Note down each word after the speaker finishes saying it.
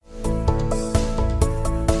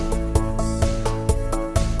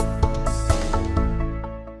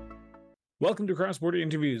Welcome to Cross Border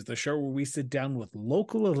Interviews, the show where we sit down with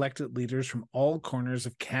local elected leaders from all corners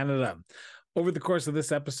of Canada. Over the course of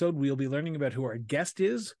this episode, we'll be learning about who our guest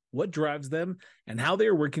is, what drives them, and how they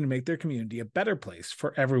are working to make their community a better place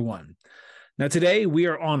for everyone. Now, today, we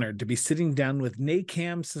are honored to be sitting down with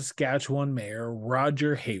Naicam, Saskatchewan Mayor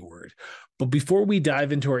Rodger Hayward. But before we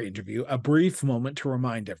dive into our interview, a brief moment to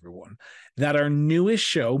remind everyone that our newest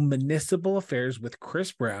show, Municipal Affairs with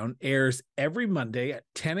Chris Brown, airs every Monday at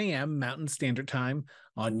 10 a.m. Mountain Standard Time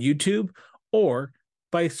on YouTube or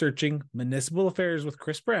by searching Municipal Affairs with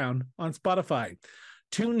Chris Brown on Spotify.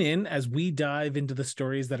 Tune in as we dive into the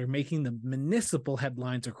stories that are making the municipal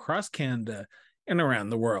headlines across Canada and around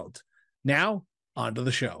the world. Now, on to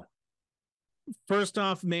the show. First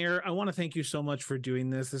off, Mayor, I want to thank you so much for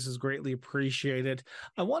doing this. This is greatly appreciated.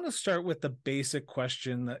 I want to start with the basic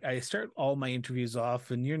question that I start all my interviews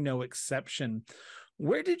off, and you're no exception.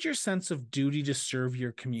 Where did your sense of duty to serve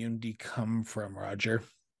your community come from, Rodger?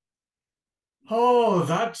 Oh,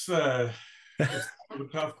 that's it's a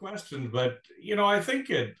tough question, but I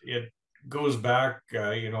think it goes back.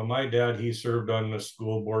 My dad, he served on the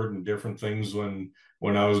school board and different things when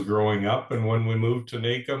I was growing up, and when we moved to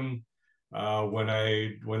Naicam,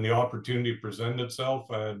 when the opportunity presented itself,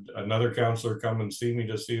 I had another counselor come and see me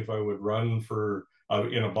to see if I would run for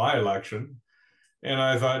in a by-election. And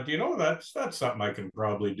I thought, that's something I can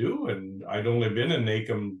probably do. And I'd only been in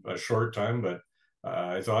Naicam a short time, but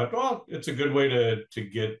I thought, well, it's a good way to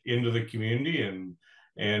get into the community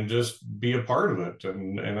and just be a part of it.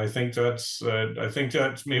 And I think that's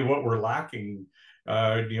maybe what we're lacking,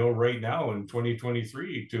 right now in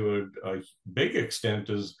 2023 to a big extent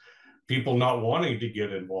is people not wanting to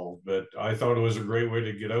get involved. But I thought it was a great way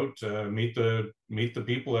to get out, meet the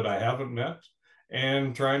people that I haven't met,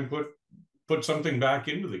 and try and put something back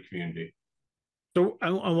into the community. So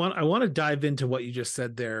I want to dive into what you just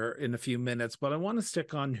said there in a few minutes, but I want to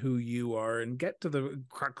stick on who you are and get to the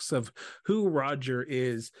crux of who Rodger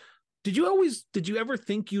is. Did you ever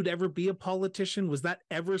think you'd ever be a politician? Was that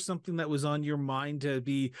ever something that was on your mind to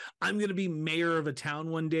be, I'm going to be mayor of a town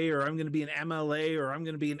one day, or I'm going to be an MLA, or I'm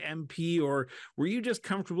going to be an MP, or were you just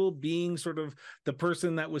comfortable being sort of the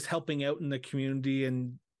person that was helping out in the community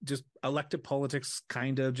and just elected politics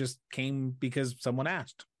kind of just came because someone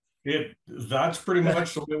asked? That's pretty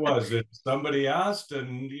much what it was. It somebody asked,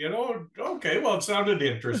 and okay, well, it sounded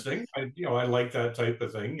interesting. I like that type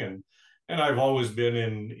of thing, and I've always been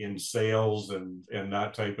in sales and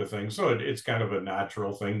that type of thing. So it's kind of a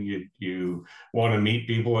natural thing. You want to meet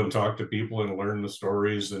people and talk to people and learn the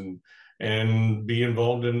stories and be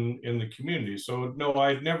involved in the community. So no,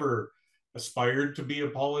 I'd never aspired to be a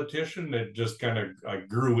politician. It just kind of I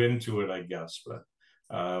grew into it, I guess.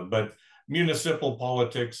 But municipal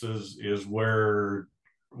politics is where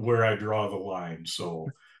I draw the line. So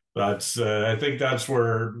that's I think that's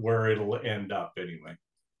where it'll end up anyway.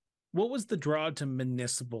 What was the draw to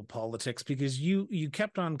municipal politics? Because you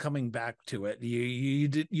kept on coming back to it. You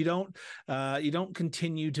don't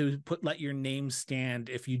continue to let your name stand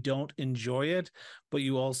if you don't enjoy it, but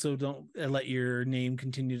you also don't let your name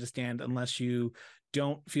continue to stand unless you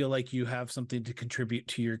don't feel like you have something to contribute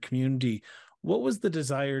to your community. What was the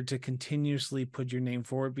desire to continuously put your name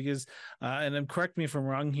forward? Because, and then correct me if I'm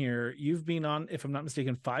wrong here, you've been on, if I'm not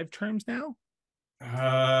mistaken, 5 terms now?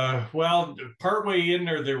 Well, partway in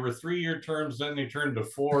there were 3-year terms, then they turned to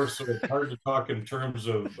 4, so it's hard to talk in terms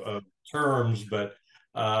of terms. But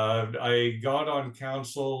I got on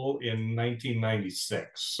council in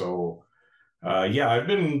 1996, so yeah, I've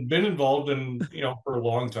been involved in for a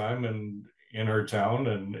long time and in our town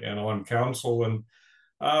and on council, and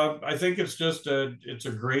I think it's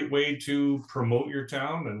a great way to promote your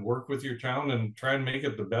town and work with your town and try and make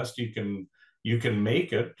it the best you can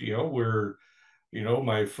make it.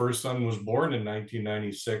 My first son was born in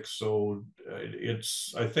 1996, so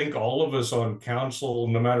it's I think all of us on council,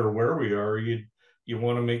 no matter where we are, you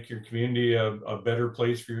want to make your community a better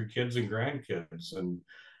place for your kids and grandkids,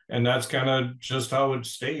 and that's kind of just how it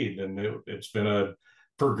stayed, and it's been a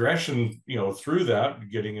progression, through that,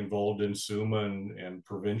 getting involved in SUMA and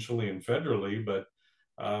provincially and federally. But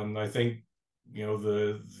I think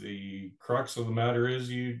the crux of the matter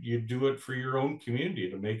is you do it for your own community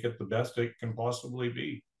to make it the best it can possibly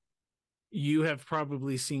be. You have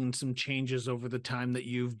probably seen some changes over the time that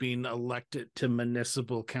you've been elected to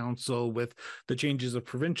municipal council with the changes of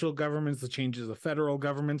provincial governments, the changes of federal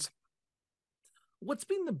governments. What's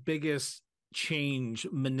been the biggest change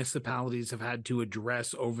municipalities have had to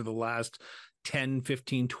address over the last 10,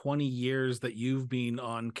 15, 20 years that you've been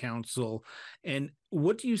on council, and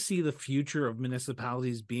what do you see the future of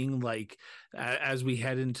municipalities being like as we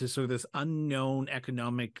head into sort of this unknown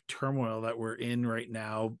economic turmoil that we're in right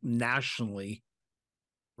now nationally?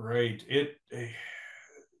 Right.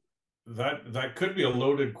 That could be a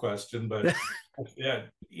loaded question, but yeah,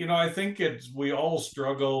 I think we all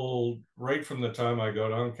struggle right from the time I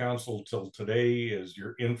got on council till today is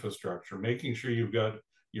your infrastructure, making sure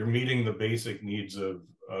you're meeting the basic needs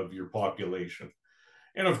of your population.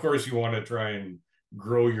 And of course you want to try and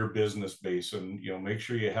grow your business base and make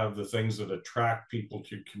sure you have the things that attract people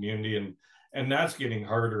to your community, and that's getting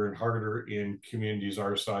harder and harder in communities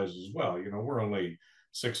our size as well. We're only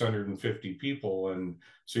 650 people, and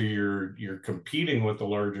so you're competing with the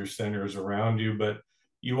larger centers around you, but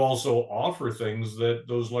you also offer things that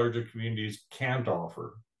those larger communities can't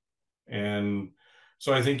offer. And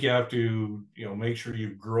so I think you have to make sure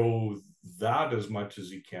you grow that as much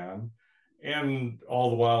as you can, and all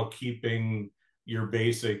the while keeping your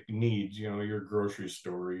basic needs, your grocery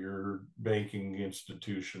store, your banking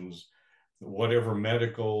institutions, whatever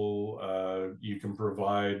medical you can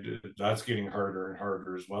provide. That's getting harder and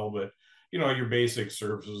harder as well. But your basic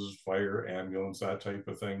services, fire, ambulance, that type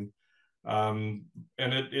of thing. And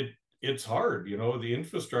it's hard. The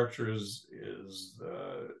infrastructure is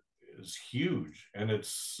huge, and it's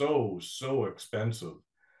so expensive.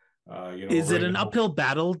 Is it Right an now. uphill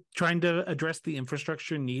battle trying to address the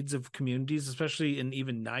infrastructure needs of communities, especially in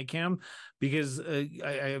even Naicam? Because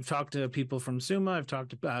I have talked to people from SUMA, I've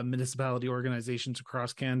talked to municipality organizations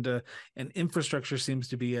across Canada, and infrastructure seems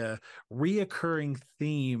to be a reoccurring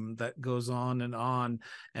theme that goes on. And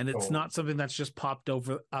it's Oh, not something that's just popped up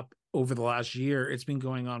over the last year. It's been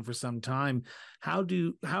going on for some time. How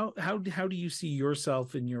do you see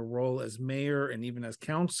yourself in your role as mayor and even as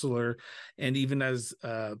councillor and even as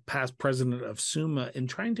past president of SUMA in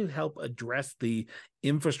trying to help address the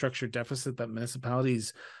infrastructure deficit that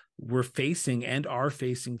municipalities were facing and are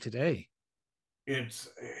facing today? it's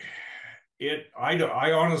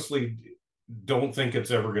I honestly don't think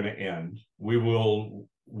it's ever going to end. We will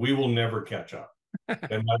never catch up,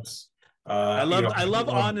 and that's I love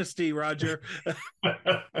honesty, Rodger. well,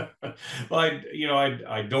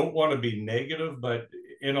 I don't want to be negative, but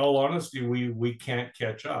in all honesty, we can't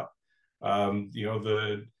catch up.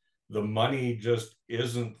 The money just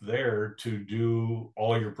isn't there to do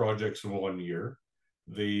all your projects in one year.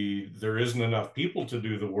 There isn't enough people to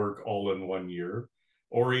do the work all in one year,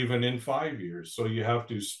 or even in 5 years. So you have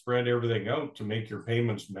to spread everything out to make your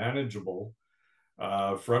payments manageable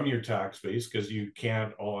from your tax base, because you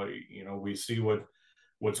can't all we see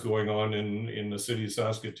what's going on in the city of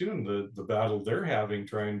Saskatoon, the battle they're having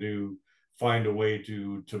trying to find a way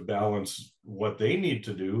to balance what they need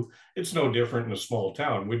to do. It's no different in a small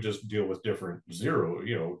town. We just deal with different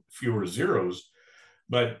fewer zeros.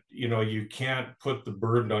 But you can't put the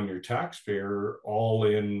burden on your taxpayer all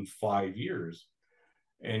in 5 years.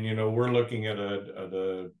 And we're looking at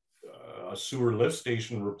a sewer lift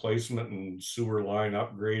station replacement and sewer line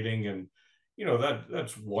upgrading, and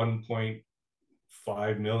that's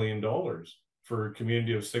 $1.5 million for a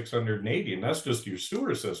community of 680, and that's just your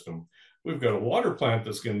sewer system. We've got a water plant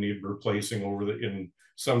that's going to need replacing in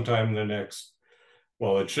sometime in the next,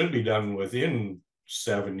 well, it should be done within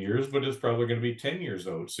 7 years, but it's probably going to be 10 years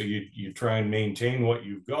out. So you try and maintain what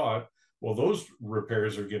you've got. Well, those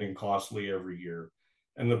repairs are getting costly every year,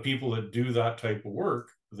 and the people that do that type of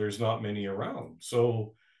work, there's not many around.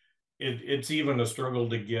 So it's even a struggle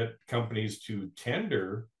to get companies to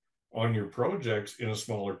tender on your projects in a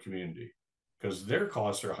smaller community, because their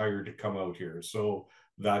costs are higher to come out here. So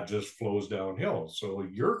that just flows downhill. So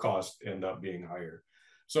your costs end up being higher.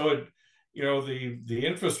 So the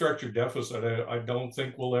infrastructure deficit, I don't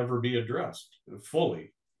think will ever be addressed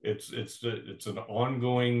fully. It's an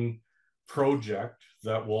ongoing project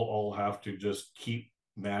that we'll all have to just keep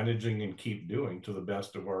managing and keep doing to the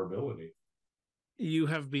best of our ability. You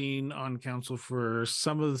have been on council for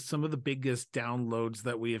some of the biggest downloads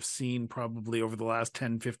that we have seen probably over the last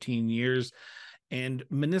 10, 15 years. And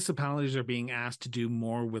municipalities are being asked to do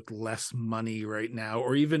more with less money right now,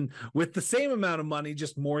 or even with the same amount of money,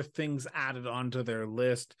 just more things added onto their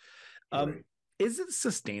list. Um, Right. is it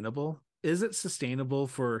sustainable? Is it sustainable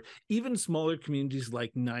for even smaller communities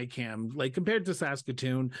like Naicam, like compared to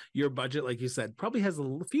Saskatoon? Your budget, like you said, probably has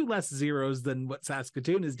a few less zeros than what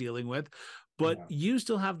Saskatoon is dealing with, but Yeah. you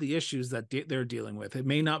still have the issues that they're dealing with. It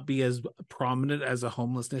may not be as prominent as a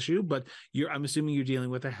homeless issue, but I'm assuming you're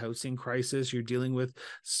dealing with a housing crisis. You're dealing with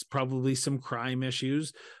probably some crime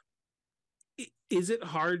issues. Is it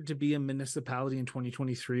hard to be a municipality in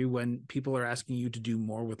 2023 when people are asking you to do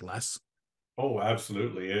more with less? Oh,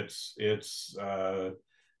 absolutely. It's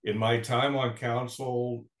in my time on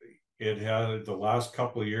council, it had the last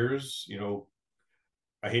couple of years,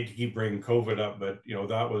 I hate to keep bringing COVID up, but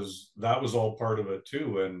that was all part of it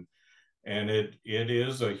too. And it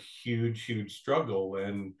is a huge struggle.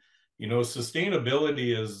 And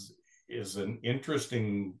sustainability is an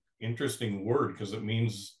interesting word because it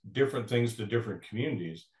means different things to different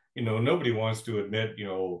communities. Nobody wants to admit,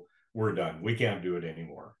 we're done, we can't do it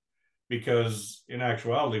anymore, because in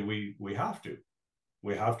actuality we have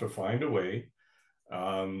to find a way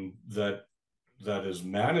that is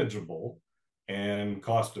manageable and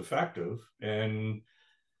cost effective. And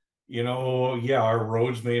yeah, our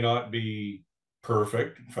roads may not be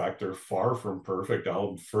perfect. In fact, they're far from perfect.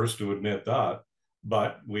 I'll be first to admit that.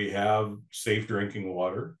 But we have safe drinking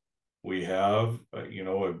water. We have,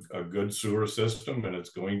 a good sewer system, and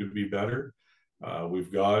it's going to be better.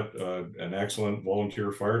 We've got an excellent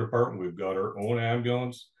volunteer fire department. We've got our own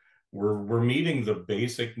ambulance. We're meeting the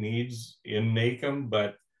basic needs in Naicam,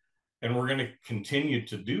 and we're going to continue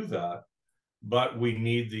to do that. But we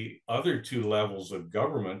need the other two levels of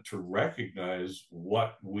government to recognize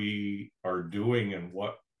what we are doing and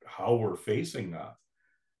how we're facing that.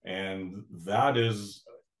 And that is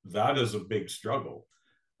a big struggle.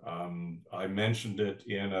 I mentioned it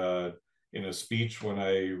in a speech when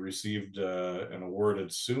I received an award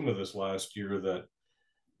at SUMA this last year,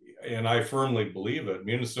 and I firmly believe it,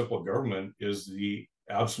 municipal government is the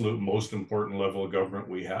absolute most important level of government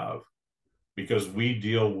we have, because we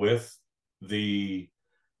deal with the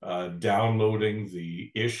downloading,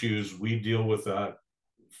 the issues. We deal with that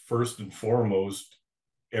first and foremost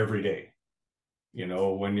every day.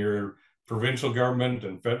 When you're provincial government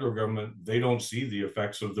and federal government, they don't see the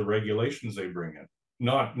effects of the regulations they bring in.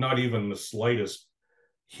 Not even the slightest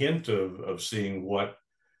hint of seeing what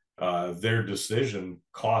their decision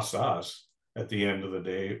costs us at the end of the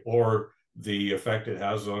day, or the effect it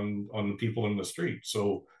has on the people in the street.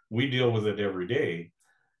 So we deal with it every day,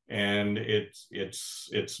 and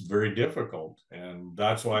it's very difficult. And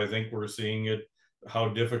that's why I think we're seeing it, how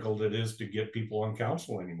difficult it is to get people on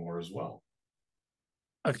council anymore as well.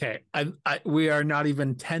 Okay, we are not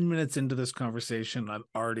even 10 minutes into this conversation. I'm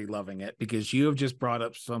already loving it because you have just brought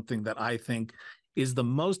up something that I think is the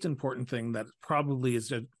most important thing that probably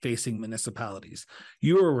is facing municipalities.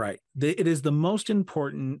 You are right. It is the most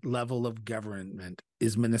important level of government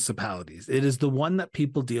is municipalities. It is the one that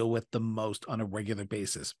people deal with the most on a regular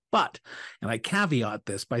basis. But, and I caveat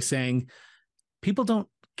this by saying, people don't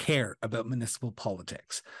care about municipal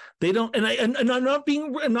politics. They don't, and I'm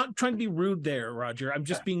not trying to be rude there, Rodger. I'm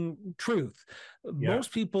just being truth. Yeah.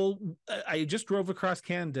 Most people, I just drove across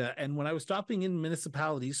Canada, and when I was stopping in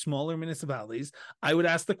municipalities, smaller municipalities, I would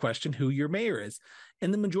ask the question who your mayor is.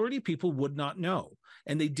 And the majority of people would not know.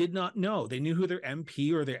 And they did not know. They knew who their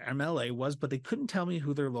MP or their MLA was, but they couldn't tell me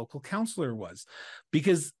who their local councillor was,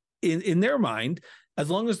 because in their mind,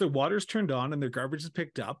 as long as their water's turned on and their garbage is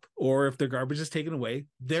picked up, or if their garbage is taken away,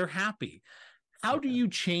 they're happy. How do you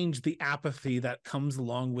change the apathy that comes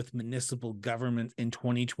along with municipal government in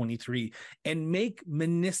 2023 and make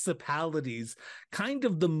municipalities kind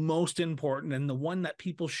of the most important and the one that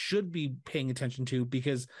people should be paying attention to?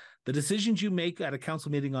 Because the decisions you make at a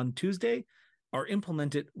council meeting on Tuesday are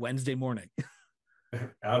implemented Wednesday morning.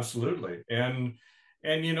 Absolutely. And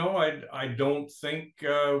I don't think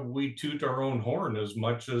we toot our own horn as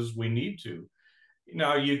much as we need to.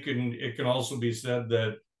 Now, it can also be said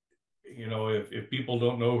that, if people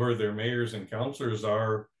don't know who their mayors and councillors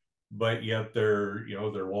are, but yet their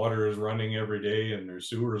water is running every day and their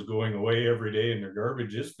sewer is going away every day and their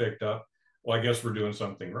garbage is picked up, well, I guess we're doing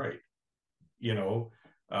something right. you know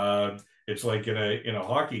it's like in a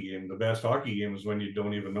hockey game. The best hockey game is when you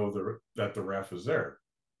don't even know that the ref is there.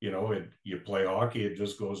 You play hockey, it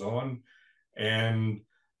just goes on. And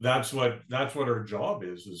that's what our job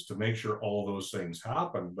is to make sure all those things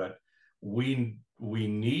happen. But we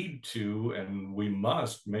need to, and we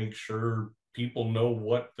must make sure people know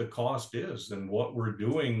what the cost is and what we're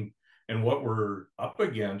doing and what we're up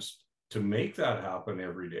against to make that happen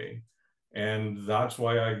every day. And that's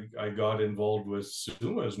why I got involved with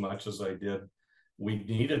SUMA as much as I did. We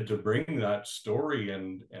needed to bring that story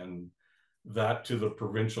and that to the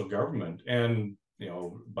provincial government. And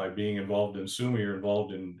by being involved in SUMA, you're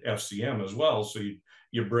involved in FCM as well. So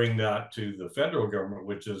you bring that to the federal government,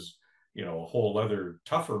 which is a whole other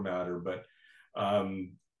tougher matter. But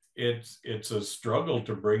it's a struggle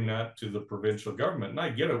to bring that to the provincial government. And I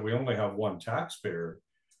get it. We only have one taxpayer,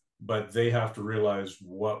 but they have to realize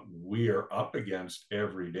what we are up against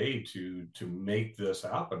every day to make this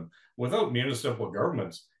happen. Without municipal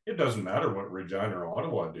governments, it doesn't matter what Regina or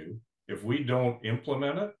Ottawa do. if we don't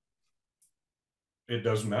implement it, it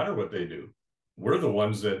doesn't matter what they do. We're the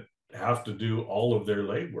ones that have to do all of their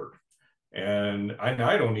legwork. And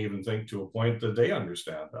I don't even think to a point that they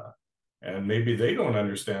understand that. And maybe they don't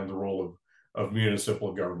understand the role of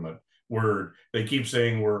municipal government, where they keep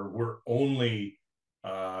saying we're only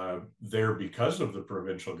there because of the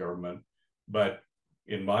provincial government. But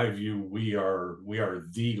in my view, we are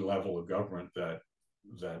the level of government that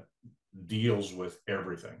deals with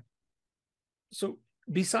everything. So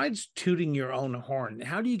besides tooting your own horn,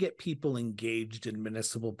 how do you get people engaged in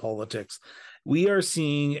municipal politics? We are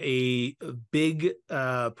seeing a big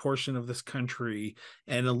portion of this country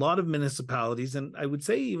and a lot of municipalities, and I would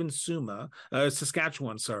say even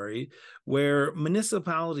Saskatchewan, where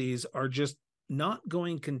municipalities are just not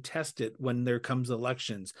going contested when there comes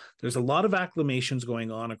elections. There's a lot of acclamations going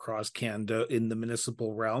on across Canada in the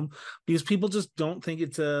municipal realm because people just don't think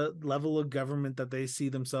it's a level of government that they see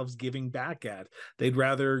themselves giving back at. They'd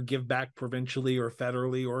rather give back provincially or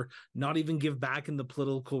federally, or not even give back in the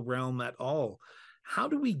political realm at all. How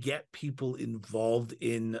do we get people involved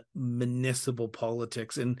in municipal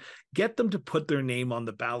politics and get them to put their name on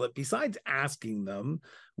the ballot besides asking them,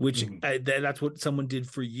 which that's what someone did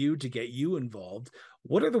for you to get you involved?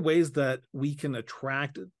 What are the ways that we can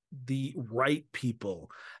attract the right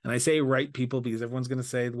people? And I say right people because everyone's going to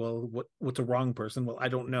say, well, what's a wrong person? Well, I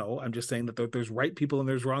don't know. I'm just saying that there's right people and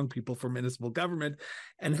there's wrong people for municipal government.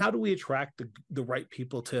 And how do we attract the right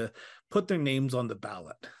people to put their names on the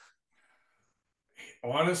ballot?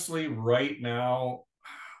 Honestly, right now,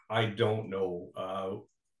 I don't know.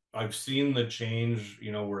 I've seen the change,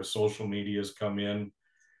 where social media has come in,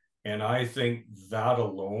 and I think that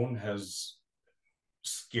alone has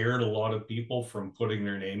scared a lot of people from putting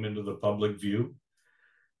their name into the public view.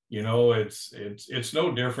 It's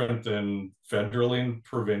no different than federally and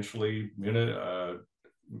provincially,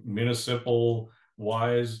 municipal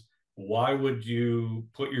wise. Why would you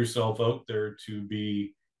put yourself out there to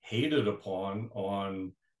be hated upon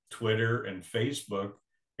on Twitter and Facebook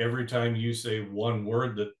every time you say one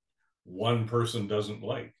word that one person doesn't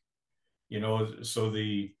like? So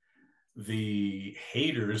the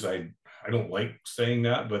haters, I don't like saying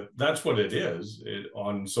that, but that's what it is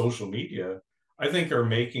on social media, I think, are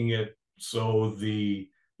making it so the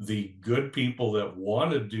good people that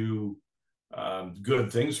want to do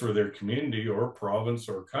good things for their community or province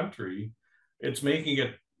or country, it's making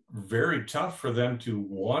it very tough for them to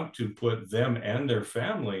want to put them and their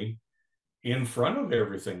family in front of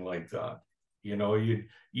everything like that.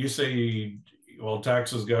 You say, well,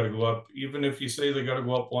 taxes got to go up. Even if you say they got to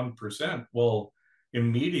go up 1%, well,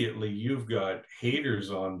 immediately you've got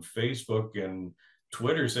haters on Facebook and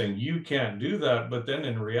Twitter saying you can't do that. But then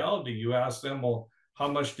in reality, you ask them, well, how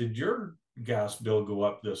much did your gas bill go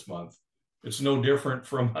up this month? It's no different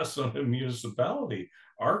from us on a municipality.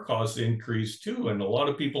 Our costs increase too. And a lot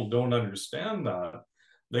of people don't understand that.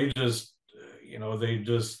 They just, they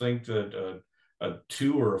just think that a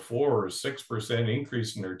 2 or a 4 or 6%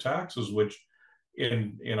 increase in their taxes, which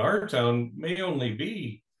in our town may only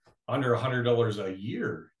be under $100 a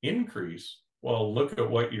year increase. Well, look at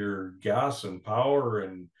what your gas and power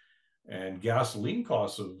and gasoline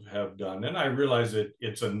costs have done. And I realize that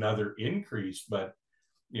it's another increase, but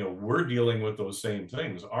we're dealing with those same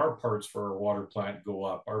things. Our parts for our water plant go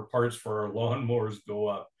up. Our parts for our lawnmowers go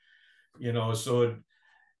up. So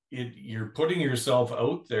you're putting yourself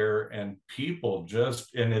out there, and people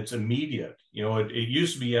and it's immediate. It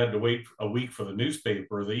used to be you had to wait a week for the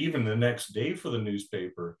newspaper, even the next day for the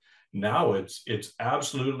newspaper. Now it's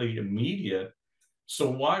absolutely immediate. So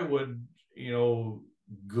why would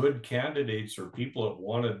good candidates or people that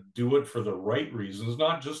want to do it for the right reasons,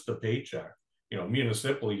 not just the paycheck?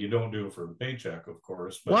 Municipally, you don't do it for the paycheck, of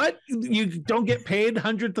course. But what? You don't get paid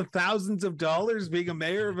hundreds of thousands of dollars being a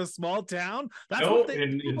mayor of a small town? That's what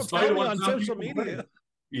people tell me on social media. Think.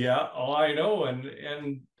 Yeah, I know.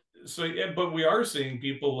 And so, but we are seeing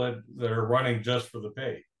people that are running just for the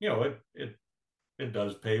pay. It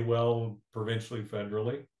does pay well provincially,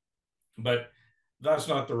 federally, but that's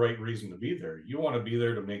not the right reason to be there. You want to be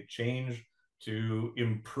there to make change, to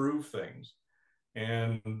improve things.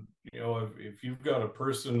 And if you've got a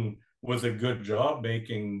person with a good job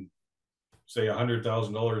making, say,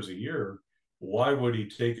 $100,000 a year, why would he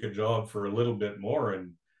take a job for a little bit more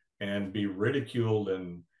and be ridiculed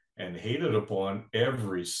and hated upon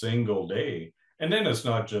every single day? And then it's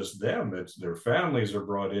not just them; it's their families are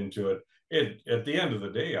brought into it. At the end of the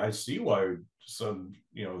day, I see why some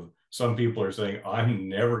people are saying I'm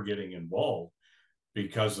never getting involved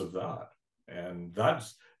because of that. And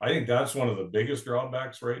I think that's one of the biggest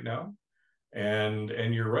drawbacks right now. And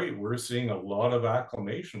you're right, we're seeing a lot of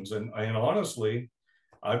acclamations. And honestly,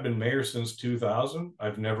 I've been mayor since 2000.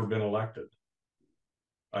 I've never been elected.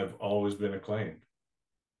 I've always been acclaimed.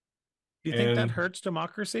 Do you think that And hurts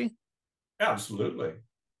democracy? absolutely, Like,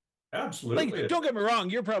 absolutely. don't get me wrong,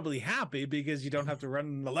 you're probably happy because you don't have to run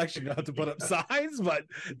an election, you don't have to put up signs, but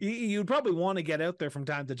you'd probably want to get out there from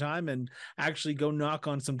time to time and actually go knock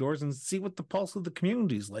on some doors and see what the pulse of the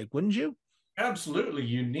community is like, wouldn't you? Absolutely.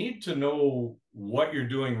 You need to know what you're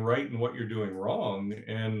doing right and what you're doing wrong.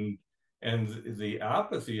 And the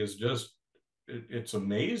apathy is just it's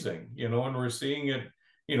amazing, and we're seeing it,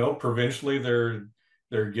 provincially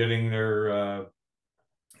they're getting their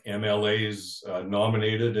MLAs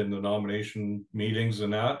nominated in the nomination meetings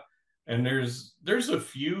and that. And there's a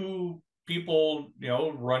few people,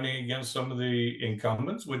 running against some of the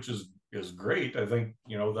incumbents, which is great. I think,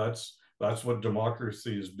 that's what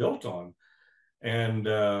democracy is built on. And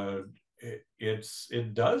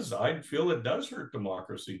it does, I feel it does hurt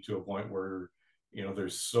democracy to a point where,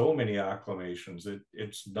 there's so many acclamations.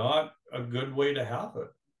 It's not a good way to have it.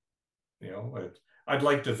 I'd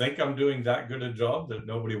like to think I'm doing that good a job that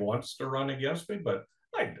nobody wants to run against me, but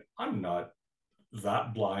I'm not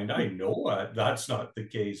that blind. I know that's not the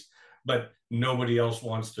case, but nobody else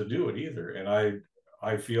wants to do it either. And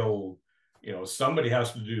I feel, somebody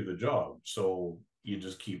has to do the job, so you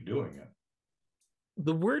just keep doing it.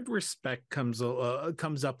 The word respect comes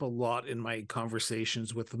up a lot in my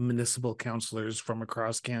conversations with municipal councillors from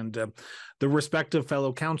across Canada. The respect of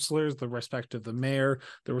fellow councillors, the respect of the mayor,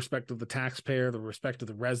 the respect of the taxpayer, the respect of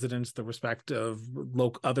the residents, the respect of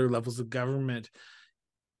other levels of government.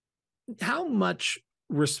 How much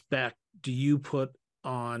respect do you put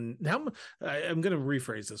on I'm going to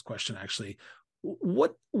rephrase this question actually.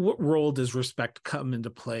 What role does respect come into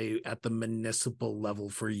play at the municipal level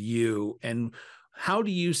for you, and how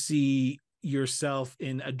do you see yourself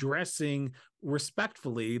in addressing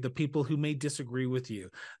respectfully the people who may disagree with you,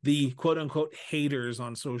 the quote unquote haters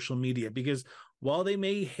on social media? Because while they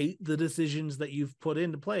may hate the decisions that you've put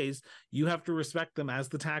into place, you have to respect them as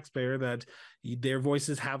the taxpayer, that their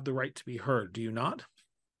voices have the right to be heard. Do you not?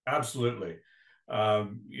 Absolutely.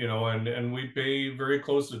 And we pay very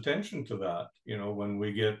close attention to that, when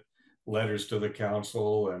we get letters to the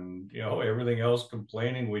council and, everything else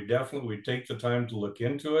complaining, we take the time to look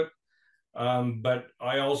into it. But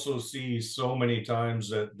I also see so many times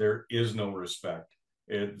that there is no respect.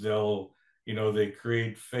 They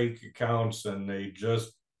create fake accounts and they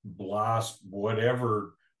just blast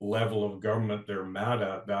whatever level of government they're mad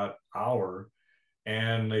at that hour,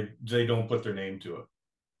 and they don't put their name to it.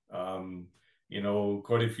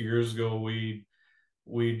 Quite a few years ago, we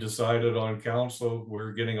decided on council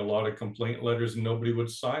we're getting a lot of complaint letters and nobody would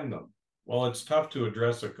sign them. Well, it's tough to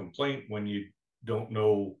address a complaint when you don't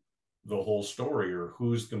know the whole story or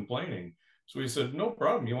who's complaining. So we said, no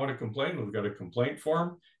problem. You want to complain? We've got a complaint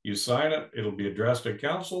form. You sign it. It'll be addressed at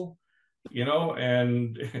council.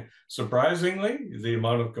 And surprisingly, the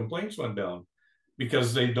amount of complaints went down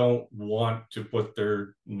because they don't want to put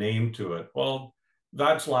their name to it. Well,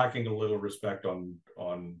 that's lacking a little respect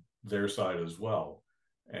on their side as well.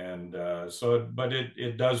 And but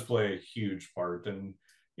it does play a huge part. And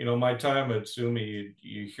my time at SUMI,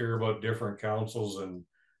 you hear about different councils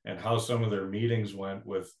and how some of their meetings went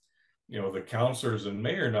with the councillors and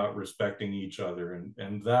mayor not respecting each other,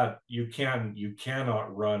 and that you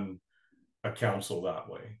cannot run a council that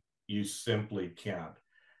way. You simply can't.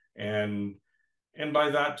 And by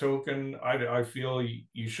that token, I feel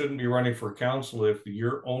you shouldn't be running for council if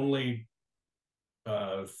your only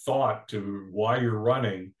thought to why you're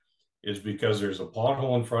running is because there's a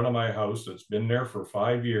pothole in front of my house that's been there for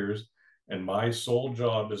 5 years, and my sole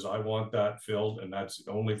job is I want that filled, and that's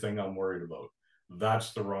the only thing I'm worried about.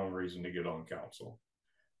 That's the wrong reason to get on council,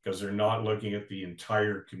 because they're not looking at the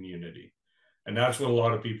entire community. And that's what a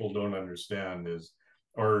lot of people don't understand is,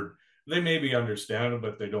 or they maybe understand it,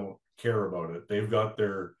 but they don't care about it.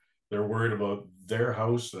 They're worried about their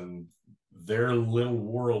house and their little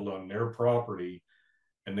world on their property.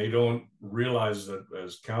 And they don't realize that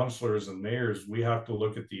as councillors and mayors, we have to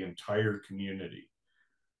look at the entire community.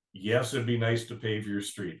 Yes, it'd be nice to pave your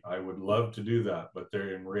street. I would love to do that. But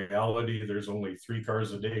in reality, there's only 3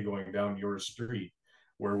 cars a day going down your street,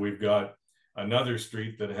 where we've got another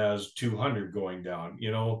street that has 200 going down,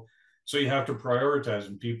 so you have to prioritize.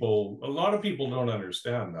 And a lot of people don't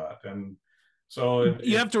understand that. And so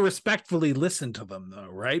You have to respectfully listen to them, though,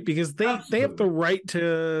 right? Because they have the absolutely. right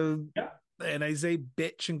to, Yeah. and I say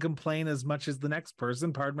bitch and complain as much as the next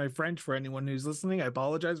person. Pardon my French for anyone who's listening. I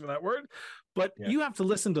apologize for that word, but Yeah. you have to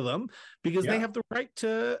listen to them because they Yeah. have the right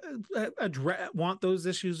to want those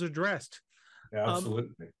issues addressed. Um,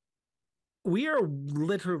 Absolutely. we are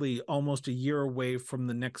literally almost a year away from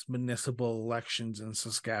the next municipal elections in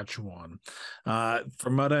Saskatchewan.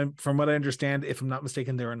 From what I understand, if I'm not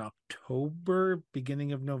mistaken, they're in October,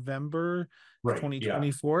 beginning of November, Right. Yeah.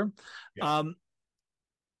 2024. Yeah. Um,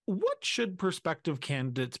 what should prospective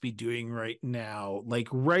candidates be doing right now, like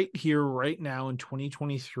right here, right now in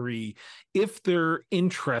 2023, if they're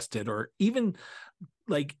interested or even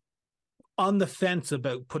like on the fence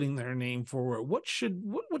about putting their name forward? What should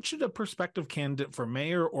a prospective candidate for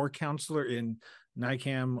mayor or councillor in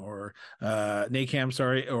Naicam,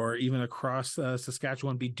 sorry, or even across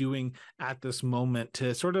Saskatchewan be doing at this moment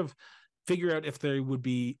to sort of figure out if they would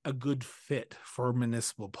be a good fit for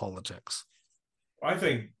municipal politics? I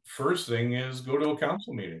think first thing is go to a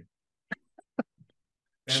council meeting.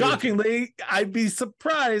 And it's, Shockingly, I'd be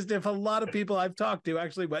surprised if a lot of people I've talked to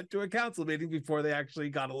actually went to a council meeting before they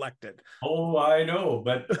actually got elected. oh, I know,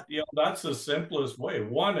 but that's the simplest way.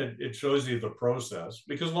 One, it shows you the process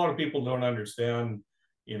because a lot of people don't understand,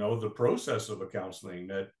 the process of a counseling,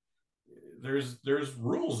 that there's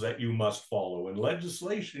rules that you must follow and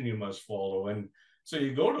legislation you must follow. And so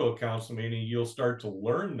you go to a council meeting, you'll start to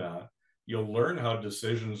learn that. You'll learn how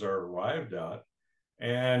decisions are arrived at,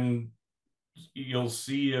 and you'll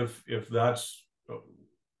see if that's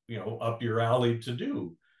up your alley to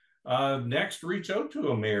do. Next, reach out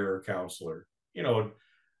to a mayor or councillor.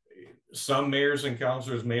 Some mayors and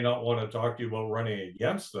councillors may not want to talk to you about running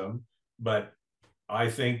against them, but I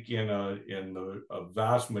think a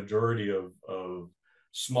vast majority of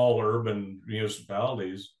small urban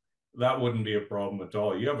municipalities, that wouldn't be a problem at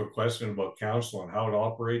all. You have a question about council and how it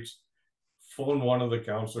operates, phone one of the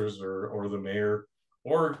councillors or the mayor,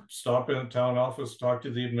 or stop in the town office, talk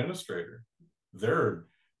to the administrator. They're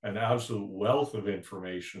an absolute wealth of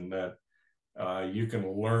information that you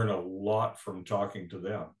can learn a lot from talking to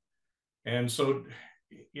them. And so,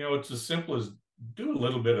 it's as simple as do a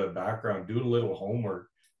little bit of background, do a little homework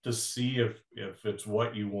to see if it's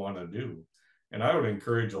what you want to do. And I would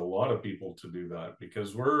encourage a lot of people to do that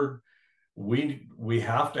because we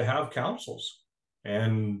have to have councils.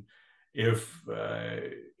 And if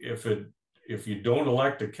if you don't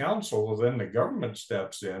elect a council, well, then the government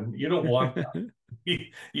steps in. You don't want that.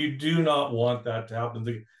 You do not want that to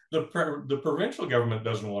happen. The provincial government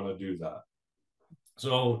doesn't want to do that.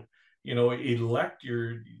 So, elect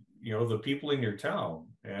the people in your town.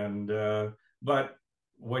 And, but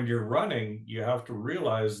when you're running, you have to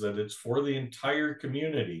realize that it's for the entire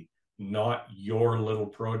community, not your little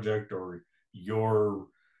project or your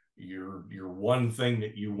one thing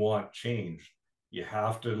that you want changed. You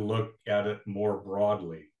have to look at it more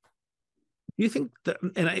broadly. You think that,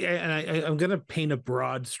 I'm going to paint a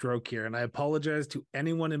broad stroke here, and I apologize to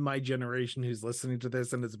anyone in my generation who's listening to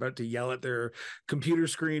this and is about to yell at their computer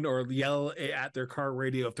screen or yell at their car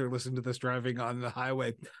radio if they're listening to this driving on the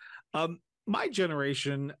highway. My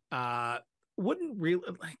generation wouldn't really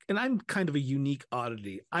like, and I'm kind of a unique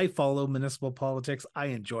oddity. I follow municipal politics. I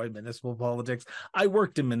enjoy municipal politics. I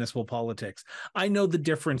worked in municipal politics. I know the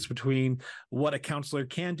difference between what a councillor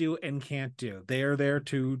can do and can't do. They are there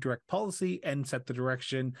to direct policy and set the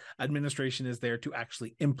direction. Administration is there to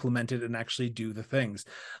actually implement it and actually do the things.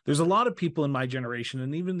 There's a lot of people in my generation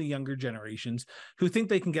and even the younger generations who think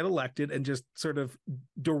they can get elected and just sort of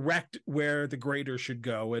direct where the grader should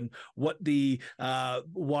go and what the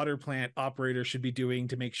water plant operator should be doing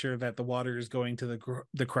to make sure that the water is going to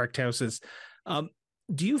the correct houses.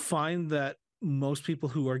 Do you find that most people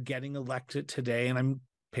who are getting elected today, and I'm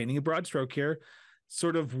painting a broad stroke here,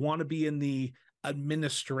 sort of want to be in the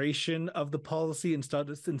administration of the policy instead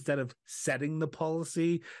of setting the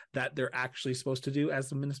policy that they're actually supposed to do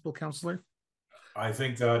as a municipal councillor? I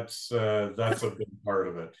think that's a big part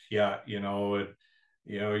of it. Yeah,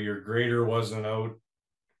 your grader wasn't out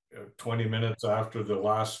 20 minutes after the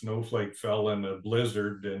last snowflake fell in a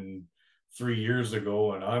blizzard and 3 years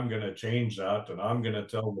ago, and I'm going to change that, and I'm going to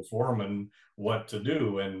tell the foreman what to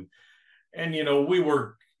do. And we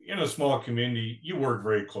work in a small community. You work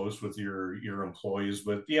very close with your employees,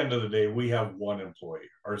 but at the end of the day, we have one employee,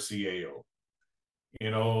 our CAO.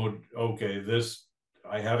 Okay,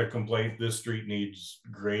 I had a complaint, this street needs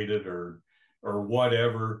graded or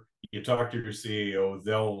whatever. You talk to your CAO,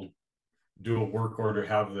 they'll do a work order,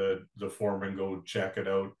 have the foreman go check it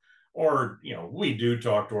out. Or, we do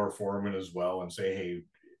talk to our foreman as well and say, hey,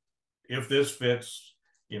 if this fits,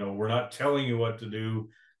 we're not telling you what to do.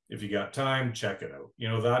 If you got time, check it out,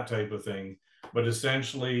 that type of thing. but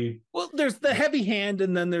essentially, Well, there's the heavy hand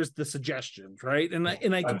and then there's the suggestions, right? And I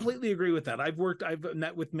I'm, completely agree with that. I've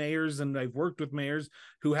met with mayors and I've worked with mayors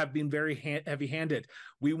who have been very heavy-handed.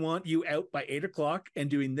 We want you out by 8 o'clock and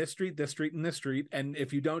doing this street, this street, and this street. And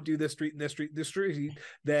if you don't do this street and this street, this street,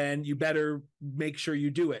 then you better make sure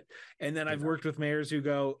you do it. And then I've worked with mayors who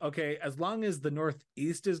go, okay, as long as the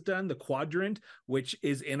northeast is done, the quadrant, which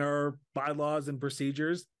is in our bylaws and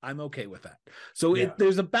procedures, I'm okay with that. So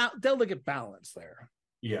there's a delicate balance there.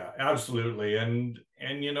 Yeah, absolutely. And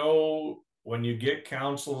when you get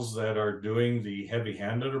councils that are doing the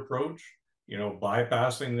heavy-handed approach,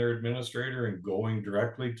 bypassing their administrator and going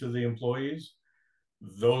directly to the employees,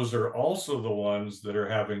 those are also the ones that are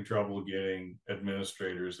having trouble getting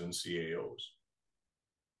administrators and CAOs,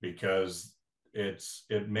 because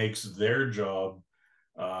it makes their job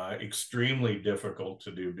extremely difficult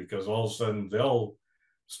to do, because all of a sudden they'll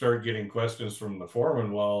start getting questions from the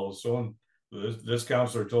foreman. Well, so this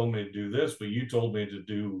counselor told me to do this, but you told me to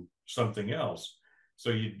do something else.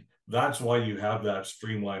 So that's why you have that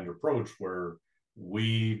streamlined approach where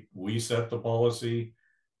we set the policy,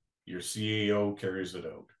 your CAO carries it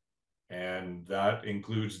out, and that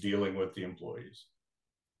includes dealing with the employees.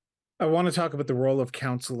 I want to talk about the role of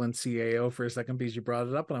council and CAO for a second because you brought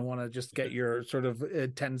it up, and I want to just get your sort of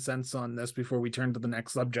 10 cents on this before we turn to the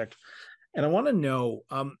next subject. And I want to know,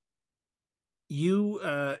 you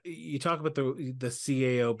talk about the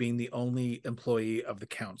CAO being the only employee of the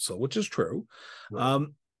council, which is true. Right.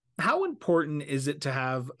 How important is it to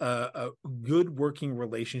have a good working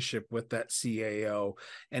relationship with that CAO?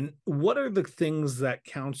 And what are the things that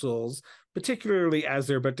councils, particularly as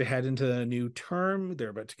they're about to head into a new term, they're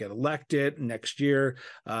about to get elected next year,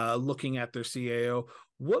 looking at their CAO,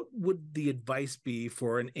 what would the advice be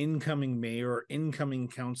for an incoming mayor or incoming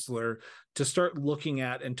councillor to start looking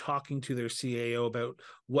at and talking to their CAO about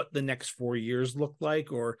what the next 4 years look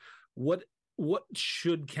like, or what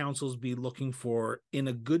should councils be looking for in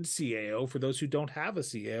a good CAO for those who don't have a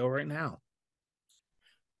CAO right now?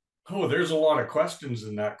 Oh, there's a lot of questions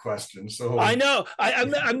in that question. So I know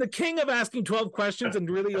I'm the king of asking 12 questions and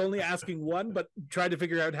really only asking one, but try to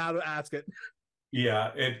figure out how to ask it.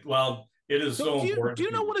 Yeah, it is so important. Do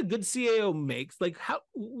you know what a good CAO makes? Like, how,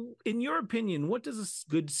 in your opinion, what does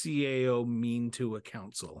a good CAO mean to a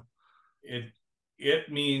council?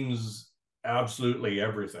 It means absolutely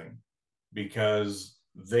everything, because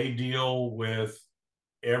they deal with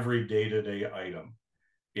every day-to-day item.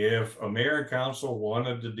 If a mayor and council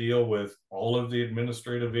wanted to deal with all of the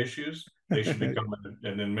administrative issues, they should become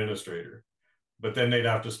an administrator, but then they'd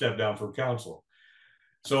have to step down from council.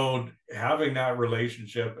 So having that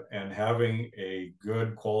relationship and having a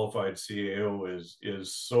good qualified CAO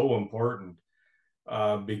is so important,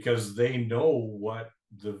 because they know what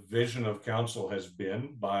the vision of council has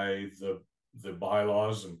been by the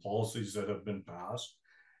bylaws and policies that have been passed,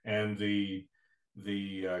 and the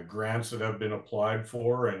grants that have been applied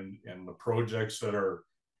for, and the projects that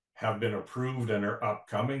have been approved and are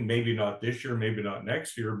upcoming. Maybe not this year, maybe not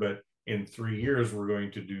next year, but in 3 years we're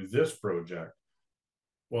going to do this project.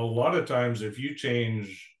 Well, a lot of times if you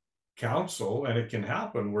change council, and it can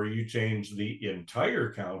happen where you change the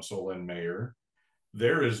entire council and mayor,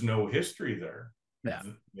 there is no history there. Yeah.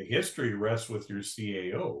 The history rests with your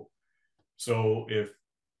CAO. So if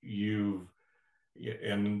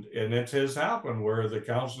and it has happened where the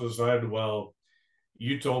council decided, well,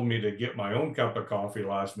 you told me to get my own cup of coffee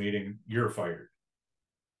last meeting, you're fired.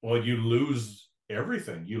 Well, you lose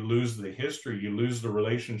everything. You lose the history, you lose the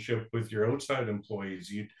relationship with your outside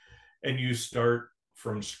employees, and you start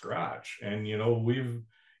from scratch. And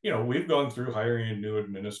we've gone through hiring a new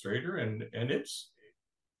administrator, and it's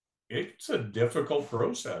a difficult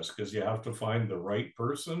process, because you have to find the right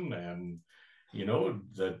person, and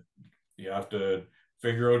that you have to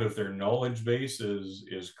figure out if their knowledge base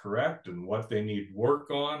is correct and what they need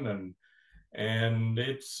work on, and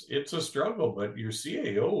it's a struggle. But your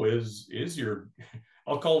CAO is your,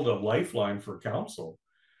 I'll call it a lifeline for council,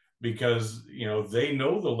 because they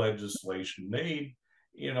know the legislation.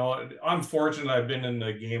 I'm fortunate, I've been in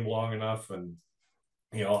the game long enough, and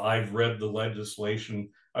I've read the legislation.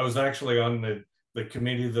 I was actually on the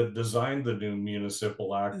committee that designed the new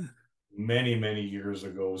Municipal Act many, many years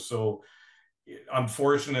ago. So I'm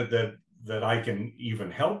fortunate that I can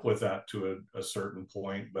even help with that to a certain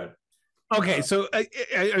point. But okay, so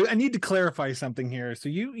I need to clarify something here. So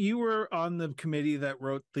you were on the committee that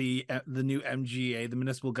wrote the new MGA, the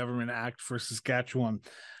Municipal Government Act for Saskatchewan.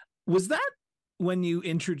 Was that when you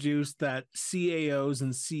introduced that CAOs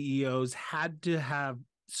and CEOs had to have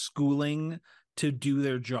schooling to do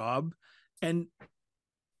their job? And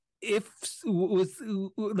if was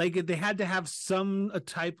like they had to have some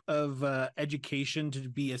type of education to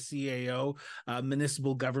be a CAO,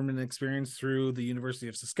 municipal government experience through the University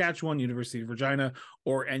of Saskatchewan, University of Regina,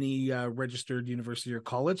 or any registered university or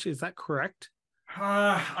college. Is that correct?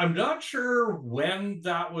 I'm not sure when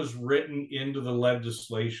that was written into the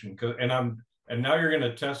legislation, and now you're going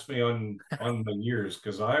to test me on the years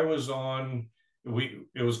because I was on we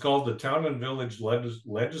it was called the Town and Village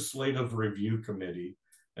Legislative Review Committee,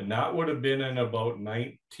 and that would have been in about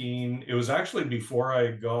 19. It was actually before I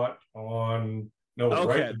got on. No, right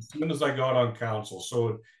Okay. as soon as I got on council,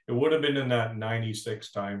 so it would have been in that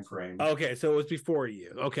 96 time frame. Okay, so it was before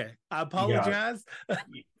you. Okay, I Yeah, apologize.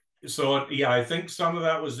 so yeah, I think some of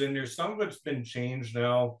that was in there. Some of it's been changed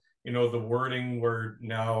now. The wording where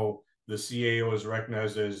now the CAO is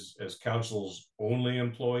recognized as council's only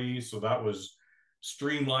employee. So that was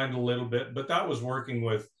streamlined a little bit, but that was working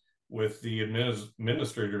with the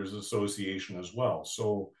administrators association as well.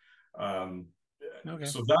 Um, Okay.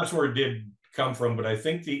 so that's where it did come from. But I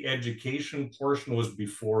think the education portion was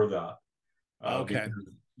before that, Okay. because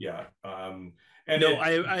yeah, and No,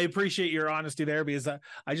 it I appreciate your honesty there because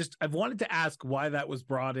I've wanted to ask why that was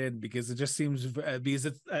brought in because it just seems because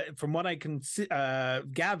it's from what I can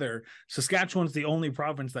gather, Saskatchewan's the only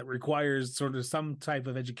province that requires sort of some type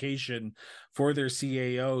of education for their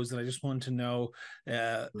CAOs, and I just wanted to know,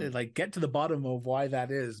 like, get to the bottom of why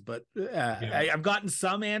that is. But yeah. I've gotten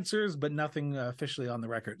some answers, but nothing officially on the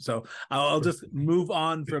record. So I'll just move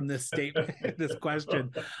on from this statement, this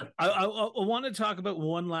question. I want to talk about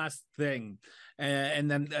one last thing. And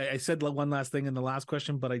then I said one last thing in the last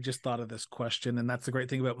question, but I just thought of this question. And that's the great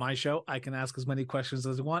thing about my show. I can ask as many questions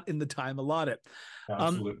as I want in the time allotted. Um,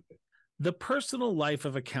 Absolutely. the personal life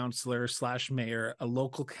of a counselor slash mayor, a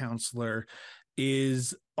local counselor,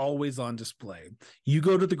 is always on display. You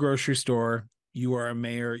go to the grocery store, you are a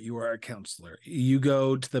mayor, you are a counselor. You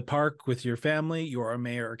go to the park with your family, you are a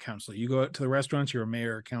mayor or counselor. You go out to the restaurants, you're a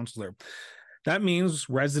mayor or counselor. That means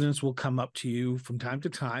residents will come up to you from time to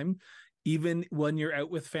time, even when you're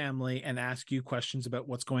out with family, and ask you questions about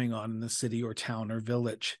what's going on in the city or town or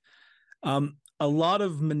village. A lot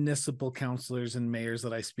of municipal councilors and mayors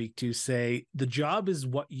that I speak to say the job is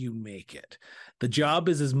what you make it. The job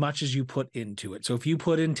is as much as you put into it. So if you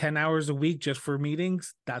put in 10 hours a week just for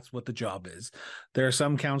meetings, that's what the job is. There are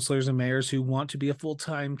some councilors and mayors who want to be a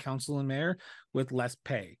full-time council and mayor with less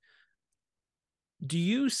pay. Do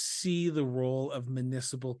you see the role of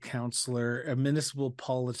municipal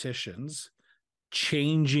politicians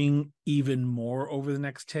changing even more over the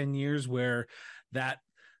next 10 years where that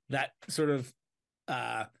sort of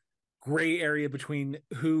uh gray area between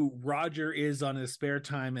who Rodger is on his spare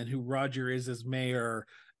time and who Rodger is as mayor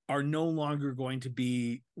are no longer going to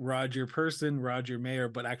be Rodger person, Rodger mayor,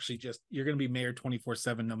 but actually just you're going to be mayor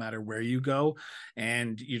 24/7 no matter where you go,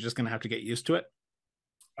 and you're just going to have to get used to it?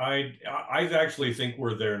 I actually think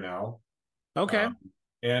we're there now. Okay. Um,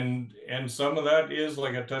 and some of that is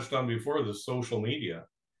like I touched on before, the social media.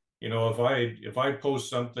 If I post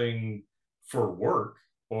something for work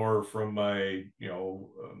or from my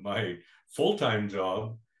full-time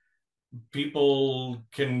job, people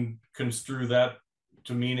can construe that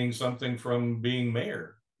to meaning something from being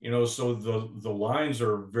mayor. So the lines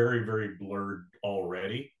are very, very blurred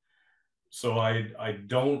already. So I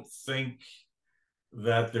don't think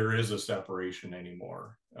that there is a separation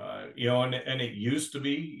anymore. And it used to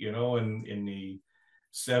be, in the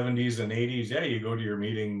 70s and 80s, yeah, you go to your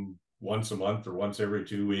meeting once a month or once every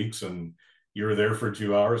 2 weeks, and you were there for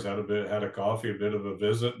 2 hours, had a coffee, a bit of a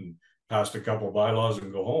visit, and passed a couple of bylaws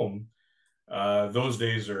and go home. Those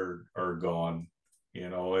days are gone.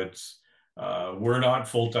 It's we're not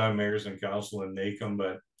full time mayors and council in Naicam,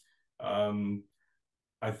 but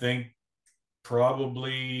I think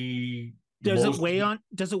probably most.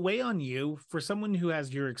 Does it weigh on you for someone who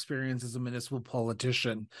has your experience as a municipal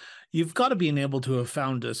politician? You've got to be able to have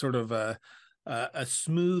found a sort of a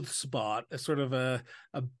smooth spot, a sort of a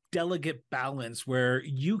delicate balance where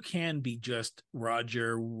you can be just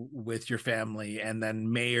Rodger with your family and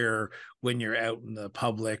then mayor when you're out in the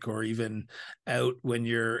public, or even out when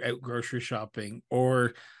you're out grocery shopping,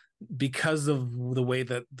 or because of the way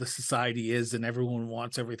that the society is and everyone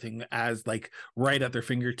wants everything as like right at their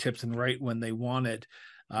fingertips and right when they want it,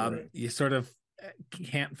 Right. you sort of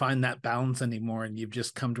can't find that balance anymore, and you've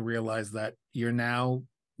just come to realize that you're now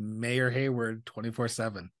Mayor Hayward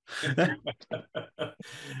 24/7.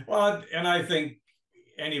 Well, and I think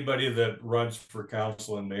anybody that runs for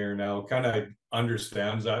council and mayor now kind of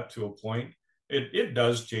understands that to a point. It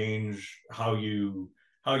does change how you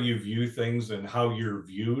view things and how you're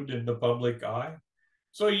viewed in the public eye.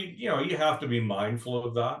 So you have to be mindful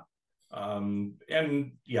of that.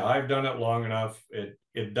 And yeah, I've done it long enough.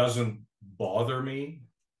 It doesn't bother me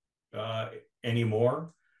uh,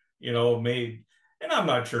 anymore. Made, and I'm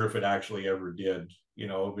not sure if it actually ever did.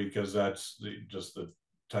 Because that's just the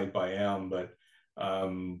type I am. But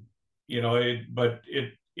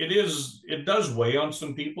it does weigh on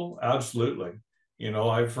some people. Absolutely.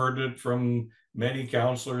 I've heard it from many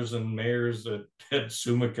counselors and mayors that at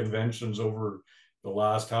SUMA conventions over the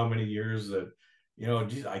last how many years that,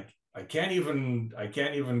 geez, I can't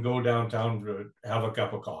even go downtown to have a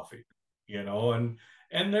cup of coffee, and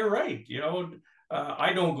they're right.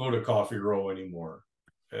 I don't go to Coffee Row anymore,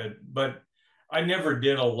 but I never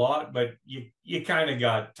did a lot. But you kind of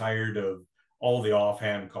got tired of all the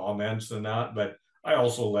offhand comments and that. But I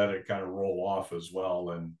also let it kind of roll off as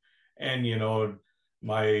well. And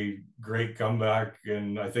my great comeback,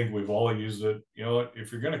 and I think we've all used it.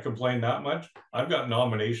 If you're going to complain that much, I've got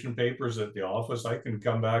nomination papers at the office. I can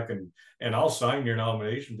come back and I'll sign your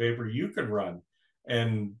nomination paper. You can run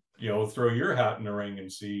and throw your hat in the ring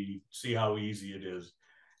and see how easy it is.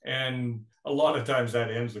 And a lot of times that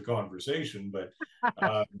ends the conversation. But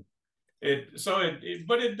uh,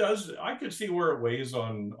 but it does. I could see where it weighs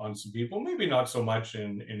on some people. Maybe not so much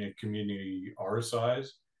in a community our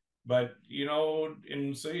size, but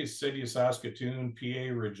in say city of Saskatoon,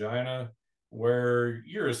 PA, Regina, where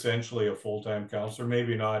you're essentially a full time counselor.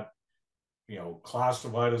 Maybe not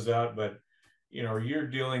classified as that, but you're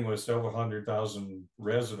dealing with several 100,000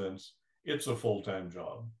 residents. It's a full time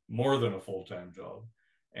job, more than a full time job.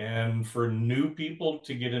 And for new people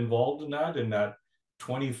to get involved in that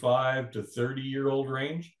 25 to 30-year-old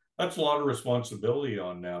range, that's a lot of responsibility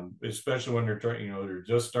on them, especially when they're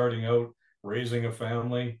just starting out raising a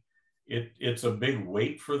family. It's a big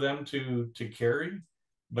weight for them to carry,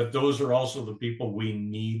 but those are also the people we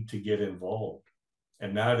need to get involved.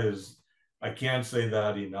 And that is, I can't say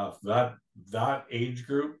that enough. That age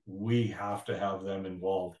group, we have to have them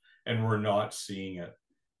involved, and we're not seeing it.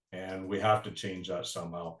 And we have to change that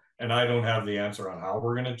somehow. And I don't have the answer on how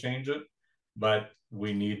we're going to change it, but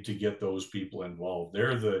we need to get those people involved.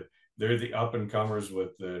 They're the up and comers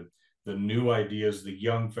with the new ideas, the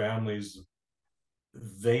young families.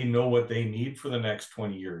 They know what they need for the next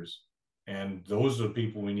 20 years. And those are the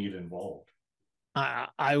people we need involved.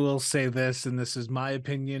 I will say this, and this is my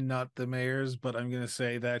opinion, not the mayor's, but I'm going to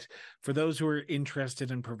say that for those who are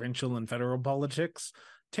interested in provincial and federal politics,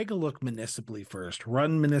 take a look municipally first.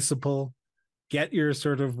 Run municipal, get your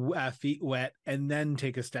sort of feet wet, and then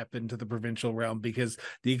take a step into the provincial realm, because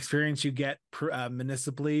the experience you get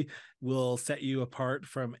municipally will set you apart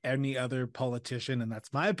from any other politician. And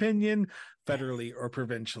that's my opinion, federally or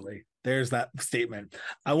provincially. There's that statement.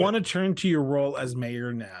 I want to turn to your role as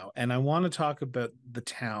mayor now, and I want to talk about the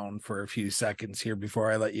town for a few seconds here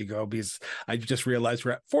before I let you go, because I just realized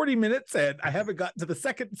we're at 40 minutes and I haven't gotten to the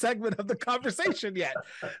second segment of the conversation yet.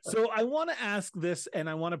 So I want to ask this, and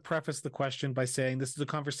I want to preface the question by saying this is a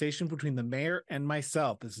conversation between the mayor and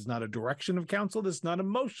myself. This is not a direction of council. This is not a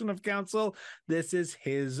motion of council. This is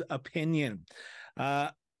his opinion.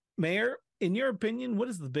 Mayor, in your opinion, what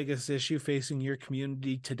is the biggest issue facing your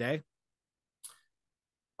community today?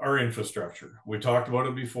 Our infrastructure. We talked about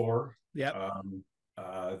it before. Yeah.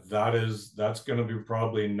 That's going to be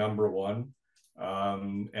probably number one,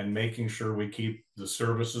 and making sure we keep the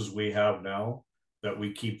services we have now, that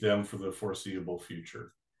we keep them for the foreseeable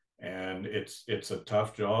future. And it's a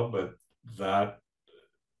tough job, but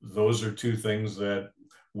those are two things that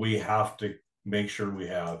we have to make sure we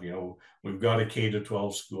have. We've got a K to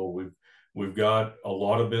 12 school. We've got a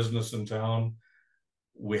lot of business in town.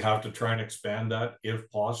 We have to try and expand that if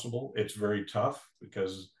possible. It's very tough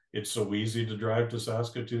because it's so easy to drive to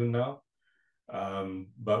Saskatoon now.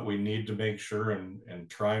 But we need to make sure and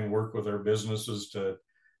try and work with our businesses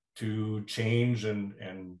to change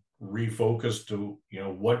and refocus to,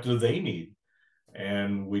 what do they need?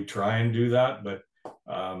 And we try and do that. But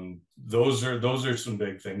those are some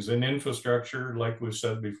big things. And infrastructure, like we've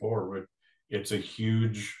said before, it's a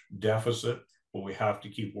huge deficit, but we have to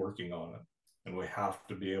keep working on it. And we have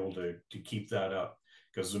to be able to keep that up,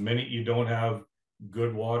 because the minute you don't have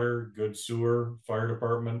good water, good sewer, fire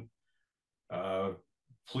department,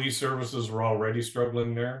 police services were already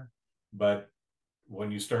struggling there. But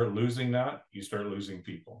when you start losing that, you start losing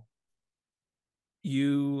people.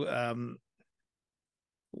 You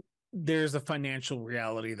there's a financial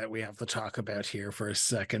reality that we have to talk about here for a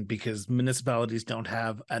second, because municipalities don't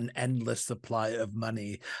have an endless supply of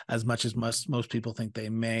money as much as most people think they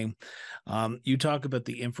may. You talk about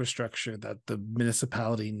the infrastructure that the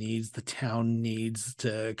municipality needs, the town needs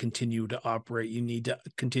to continue to operate. You need to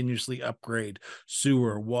continuously upgrade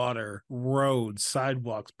sewer, water, roads,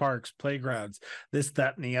 sidewalks, parks, playgrounds, this,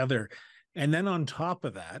 that, and the other. And then on top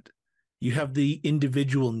of that, you have the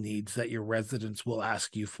individual needs that your residents will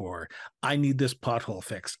ask you for. I need this pothole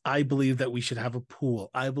fixed. I believe that we should have a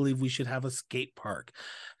pool. I believe we should have a skate park.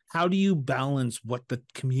 How do you balance what the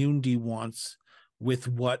community wants with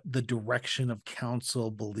what the direction of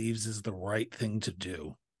council believes is the right thing to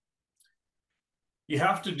do? You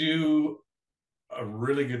have to do a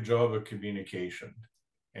really good job of communication.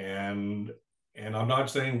 And I'm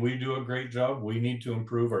not saying we do a great job. We need to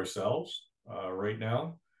improve ourselves right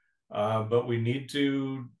now. But we need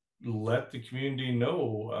to let the community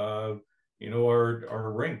know,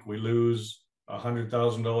 our rink, we lose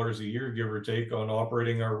 $100,000 a year, give or take, on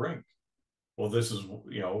operating our rink. Well, this is,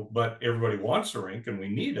 but everybody wants a rink and we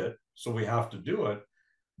need it, so we have to do it.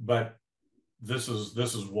 But this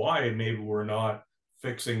is why maybe we're not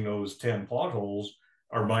fixing those 10 potholes.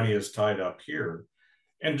 Our money is tied up here.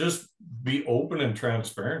 And just be open and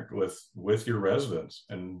transparent with your residents,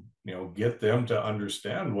 and get them to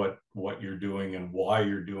understand what you're doing and why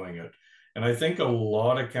you're doing it. And I think a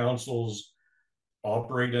lot of councils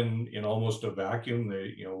operate in almost a vacuum.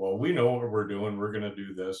 They, well, we know what we're doing, we're going to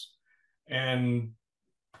do this, and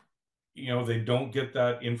they don't get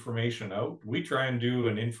that information out. We try and do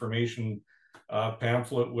an information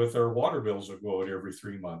pamphlet with our water bills that go out every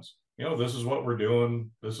 3 months. This is what we're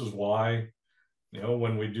doing, this is why.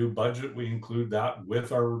 When we do budget, we include that with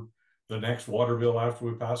the next water bill after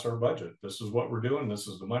we pass our budget. This is what we're doing. This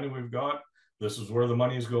is the money we've got. This is where the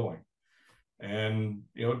money is going. And,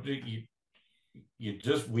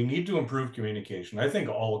 we need to improve communication. I think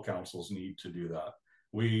all councils need to do that.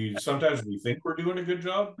 Sometimes we think we're doing a good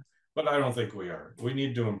job, but I don't think we are. We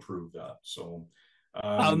need to improve that. So,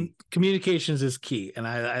 communications is key, and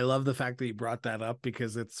I love the fact that you brought that up,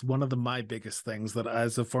 because it's one of my biggest things, that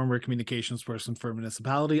as a former communications person for a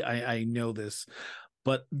municipality, I know this,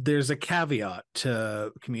 but there's a caveat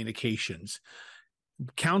to communications.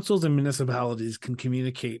 Councils and municipalities can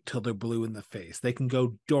communicate till they're blue in the face. They can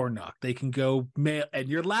go door knock, they can go mail, and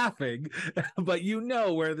you're laughing, but you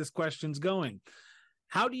know where this question's going.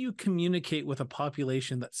 How do you communicate with a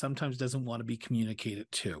population that sometimes doesn't want to be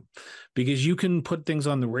communicated to? Because you can put things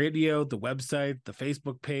on the radio, the website, the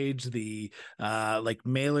Facebook page, the like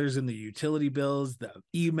mailers and the utility bills, the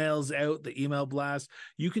emails out, the email blast.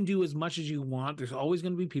 You can do as much as you want. There's always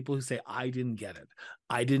going to be people who say, I didn't get it.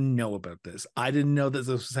 I didn't know about this. I didn't know that this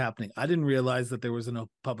was happening. I didn't realize that there was a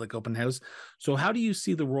public open house. So how do you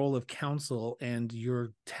see the role of council and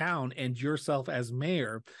your town and yourself as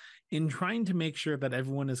mayor in trying to make sure that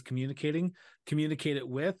everyone is communicate it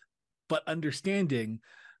with, but understanding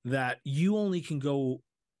that you only can go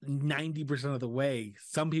 90% of the way?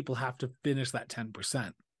 Some people have to finish that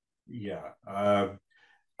 10%. Yeah.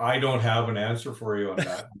 I don't have an answer for you on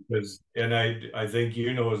that, because, and I think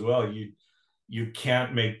as well, you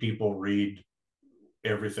can't make people read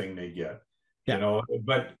everything they get,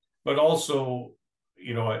 but also,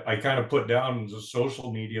 I kind of put down the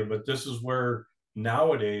social media, but this is where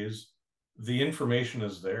nowadays the information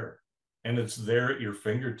is there, and it's there at your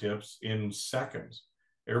fingertips in seconds.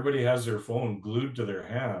 Everybody has their phone glued to their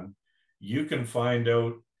hand. You can find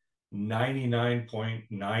out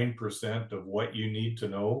 99.9% of what you need to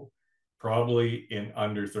know probably in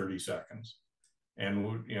under 30 seconds. And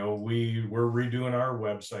we're redoing our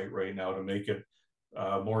website right now to make it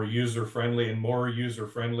more user friendly, and more user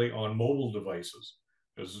friendly on mobile devices,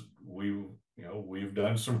 because we've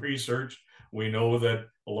done some research. We know that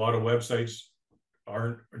a lot of websites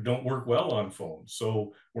don't work well on phones,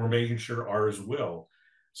 so we're making sure ours will.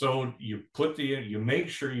 So you make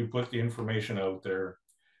sure you put the information out there,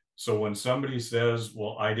 so when somebody says,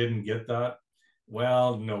 well, I didn't get that,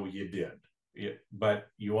 well, no, you did. But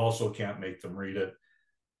you also can't make them read it.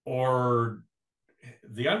 Or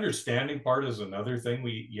the understanding part is another thing.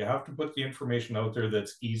 You have to put the information out there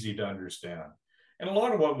that's easy to understand. And a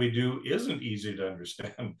lot of what we do isn't easy to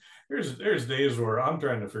understand. There's days where I'm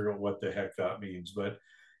trying to figure out what the heck that means. But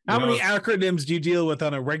how many acronyms do you deal with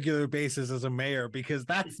on a regular basis as a mayor? Because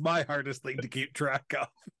that's my hardest thing to keep track of.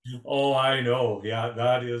 Oh, I know. Yeah,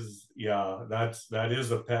 that is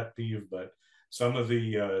a pet peeve. But some of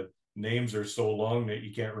the names are so long that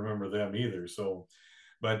you can't remember them either. So,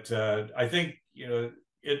 but I think it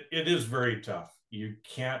is very tough. You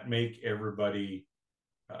can't make everybody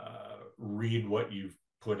read what you've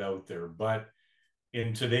put out there. But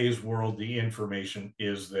in today's world, the information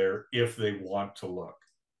is there if they want to look.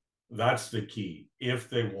 That's the key, if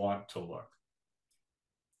they want to look.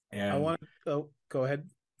 I And want. Oh, go ahead.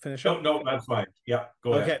 Finish no, up. no, that's fine. Yeah,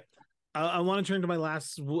 go ahead. Okay. I want to turn to my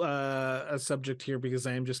last subject here because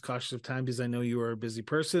I am just cautious of time because I know you are a busy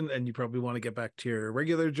person and you probably want to get back to your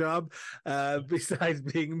regular job besides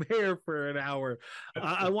being mayor for an hour.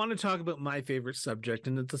 I want to talk about my favorite subject,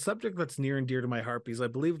 and it's a subject that's near and dear to my heart because I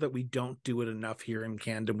believe that we don't do it enough here in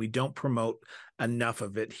Canada. We don't promote enough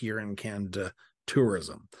of it here in Canada.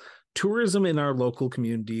 Tourism. Tourism in our local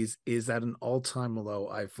communities is at an all-time low,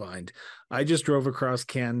 I find. I just drove across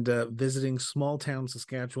Canada visiting small town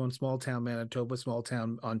Saskatchewan, small town Manitoba, small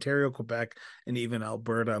town Ontario, Quebec, and even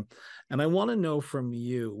Alberta. And I want to know from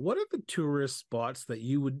you, what are the tourist spots that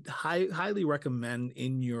you would highly recommend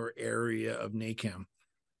in your area of Naicam?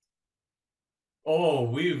 Oh,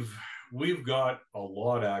 we've got a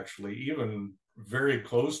lot actually. Even very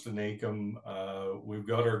close to Naicam, we've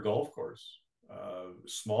got our golf course.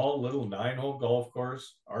 Small little 9-hole golf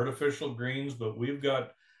course, artificial greens, but we've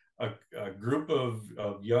got a group of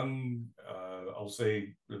young, I'll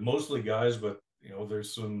say mostly guys, but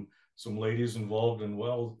there's some ladies involved in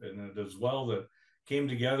it as well that came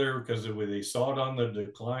together because they saw it on the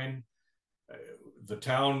decline. The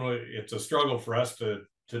town, it's a struggle for us to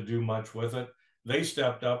do much with it. They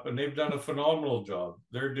stepped up and they've done a phenomenal job.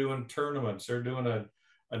 They're doing tournaments. They're doing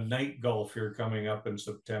a night golf here coming up in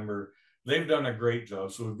September. They've done a great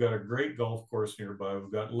job. So we've got a great golf course nearby.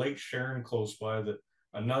 We've got Lake Sharon close by that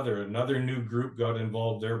another new group got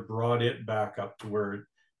involved there, brought it back up to where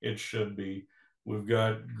it should be. We've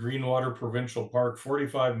got Greenwater Provincial Park,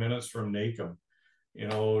 45 minutes from Naicam.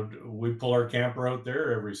 We pull our camper out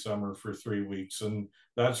there every summer for 3 weeks, and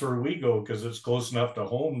that's where we go because it's close enough to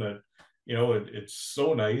home that it's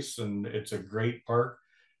so nice and it's a great park.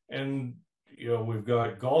 And we've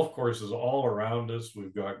got golf courses all around us.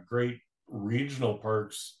 We've got great regional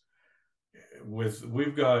parks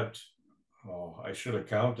we've got, I should have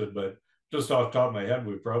counted, but just off the top of my head,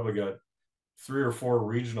 we've probably got 3 or 4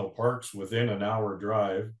 regional parks within an hour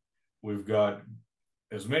drive. We've got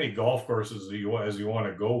as many golf courses as you want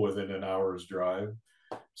to go within an hour's drive.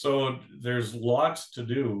 So there's lots to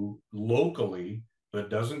do locally that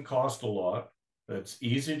doesn't cost a lot, that's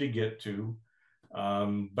easy to get to.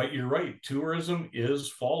 But you're right, tourism is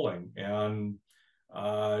falling. And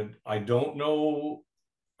I don't know,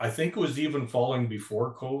 I think it was even falling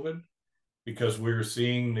before COVID because we were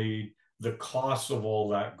seeing the costs of all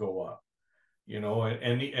that go up,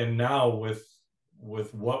 and now with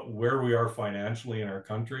where we are financially in our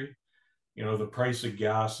country, the price of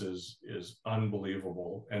gas is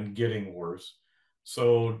unbelievable and getting worse.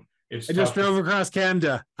 So it's I just tough. drove across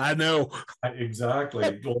Canada. I know.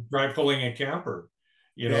 Exactly. Well, try pulling a camper,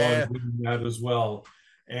 Yeah. and doing that as well.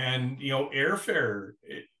 And airfare,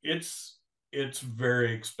 it's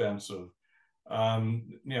very expensive.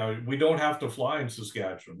 We don't have to fly in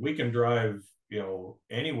Saskatchewan. We can drive,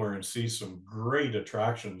 anywhere and see some great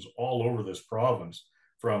attractions all over this province,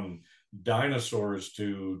 from dinosaurs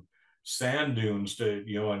to sand dunes to,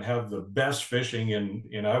 and have the best fishing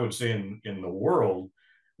in I would say in the world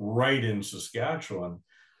right in Saskatchewan.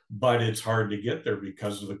 But it's hard to get there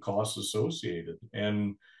because of the costs associated.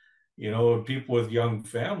 And people with young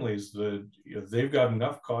families, they've got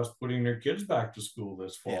enough cost putting their kids back to school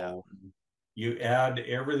this fall. Yeah. You add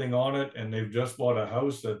everything on it, and they've just bought a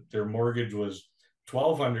house that their mortgage was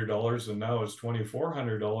 $1,200 and now it's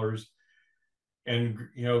 $2,400. And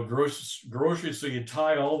groceries. So you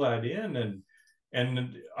tie all that in,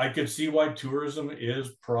 and I could see why tourism is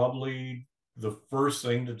probably the first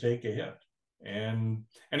thing to take a hit. And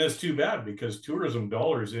it's too bad because tourism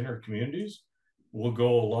dollars in our communities will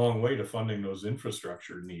go a long way to funding those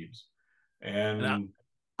infrastructure needs. And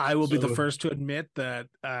I will be the first to admit that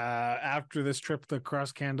after this trip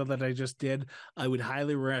across Canada that I just did, I would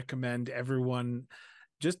highly recommend everyone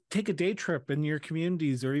just take a day trip in your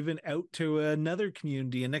communities or even out to another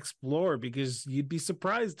community and explore, because you'd be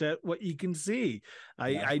surprised at what you can see.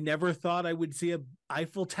 I never thought I would see a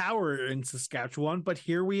Eiffel Tower in Saskatchewan, but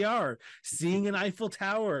here we are seeing an Eiffel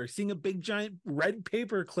Tower, seeing a big giant red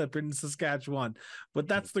paper clip in Saskatchewan. But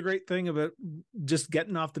that's the great thing about just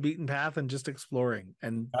getting off the beaten path and just exploring.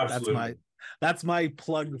 And absolutely. that's my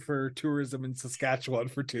plug for tourism in Saskatchewan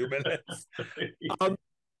for 2 minutes.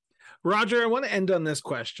 Rodger, I want to end on this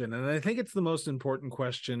question, and I think it's the most important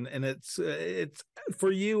question, and it's for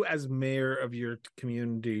you as mayor of your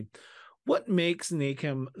community. What makes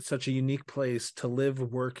Naicam such a unique place to live,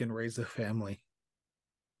 work, and raise a family?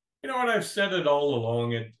 You know what? I've said it all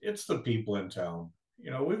along. It's the people in town.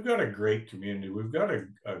 we've got a great community. We've got a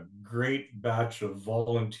great batch of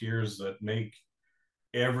volunteers that make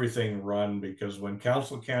everything run, because when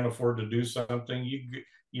council can't afford to do something,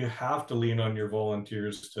 you have to lean on your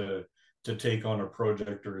volunteers to take on a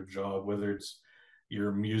project or a job, whether it's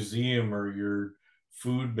your museum or your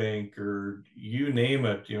food bank or you name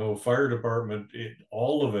it, fire department,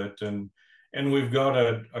 all of it. And we've got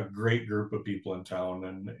a great group of people in town.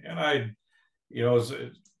 And I,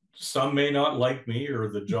 some may not like me or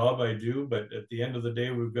the job I do, but at the end of the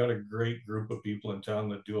day, we've got a great group of people in town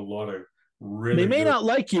that do a lot of They really may good. not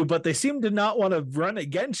like you, but they seem to not want to run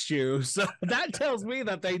against you. So that tells me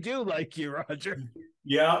that they do like you, Rodger.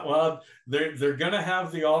 Yeah, well, they're going to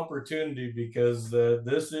have the opportunity, because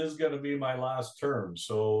this is going to be my last term.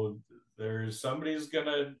 So there's somebody's going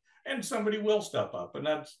to, and somebody will step up, and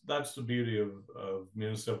that's the beauty of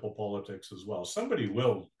municipal politics as well. Somebody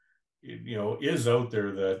will, is out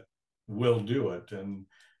there that will do it, and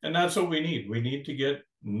that's what we need. We need to get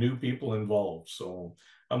new people involved. So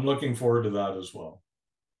I'm looking forward to that as well.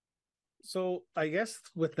 So I guess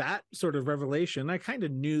with that sort of revelation, I kind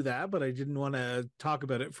of knew that, but I didn't want to talk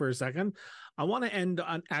about it for a second. I want to end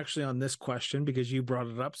on this question because you brought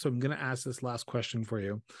it up. So I'm going to ask this last question for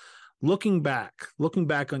you. Looking back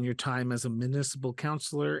on your time as a municipal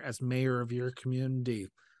councillor, as mayor of your community,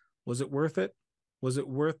 was it worth it? Was it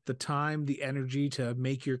worth the time, the energy to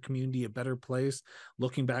make your community a better place?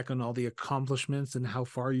 Looking back on all the accomplishments and how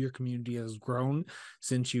far your community has grown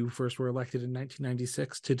since you first were elected in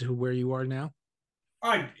 1996 to where you are now?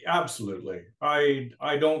 I absolutely. I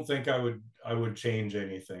don't think I would change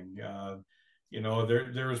anything.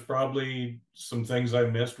 There was probably some things I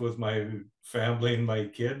missed with my family and my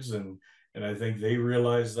kids, and I think they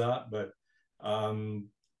realized that. But um,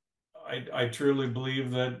 I truly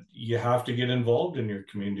believe that you have to get involved in your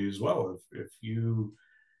community as well. If you,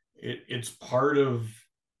 it's part of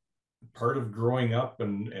growing up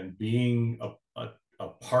and being a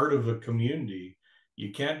part of a community.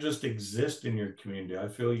 You can't just exist in your community. I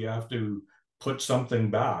feel you have to put something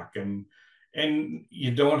back, and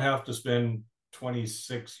you don't have to spend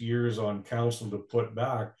 26 years on council to put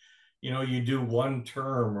back. You do one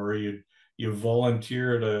term, or you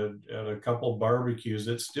volunteer at a couple barbecues.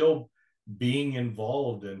 It's still being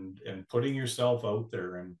involved and putting yourself out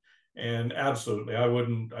there, and absolutely, I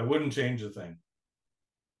wouldn't change a thing.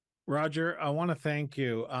 Rodger, I want to thank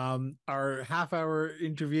you. Our half-hour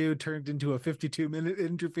interview turned into a 52-minute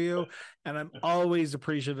interview, and I'm always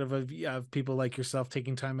appreciative of people like yourself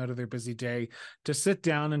taking time out of their busy day to sit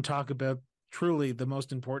down and talk about truly the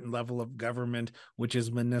most important level of government, which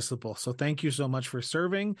is municipal. So thank you so much for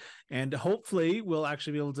serving, and hopefully we'll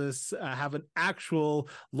actually be able to have an actual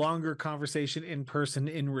longer conversation in person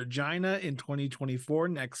in Regina in 2024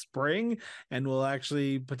 next spring, and we'll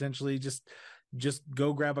actually potentially just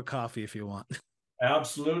go grab a coffee if you want.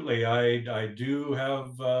 Absolutely. I do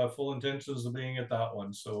have full intentions of being at that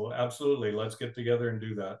one. So absolutely, let's get together and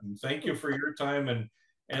do that. And thank you for your time,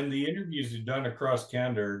 and the interviews you've done across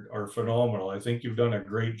Canada are phenomenal. I think you've done a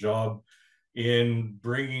great job in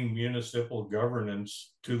bringing municipal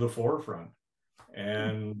governance to the forefront.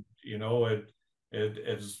 And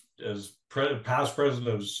past president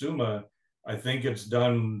of SUMA, I think it's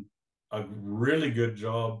done a really good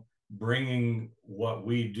job bringing what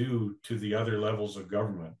we do to the other levels of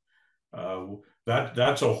government. Uh,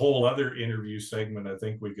 that's a whole other interview segment I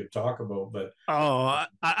think we could talk about. But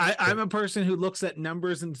I'm a person who looks at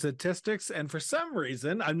numbers and statistics, and for some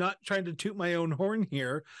reason, I'm not trying to toot my own horn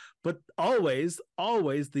here, but always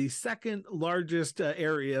the second largest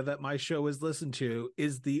area that my show is listened to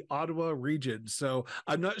is the Ottawa region. So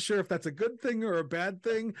I'm not sure if that's a good thing or a bad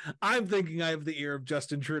thing. I'm thinking I have the ear of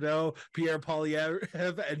Justin Trudeau, Pierre Poilievre,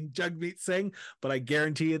 and Jagmeet Singh, but I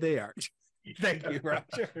guarantee you they aren't. Thank you,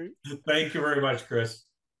 Rodger. Thank you very much, Chris.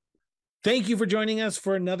 Thank you for joining us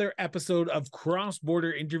for another episode of Cross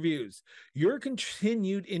Border Interviews. Your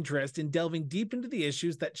continued interest in delving deep into the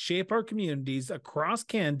issues that shape our communities across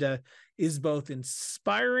Canada is both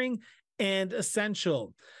inspiring and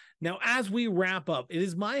essential. Now, as we wrap up, it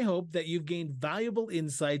is my hope that you've gained valuable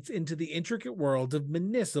insights into the intricate world of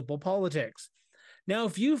municipal politics. Now,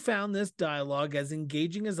 if you found this dialogue as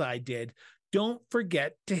engaging as I did, don't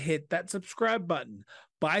forget to hit that subscribe button.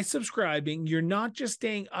 By subscribing, you're not just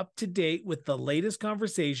staying up to date with the latest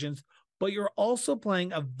conversations, but you're also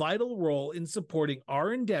playing a vital role in supporting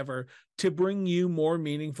our endeavor to bring you more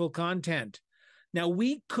meaningful content. Now,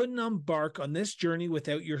 we couldn't embark on this journey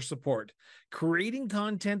without your support. Creating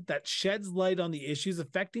content that sheds light on the issues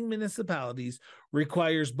affecting municipalities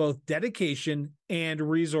requires both dedication and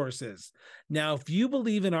resources. Now, if you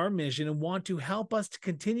believe in our mission and want to help us to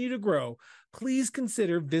continue to grow, please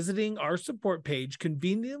consider visiting our support page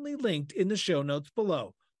conveniently linked in the show notes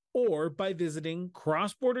below, or by visiting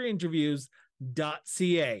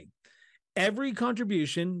crossborderinterviews.ca. Every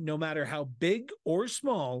contribution, no matter how big or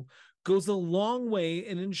small, goes a long way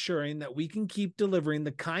in ensuring that we can keep delivering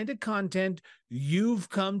the kind of content you've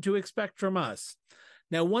come to expect from us.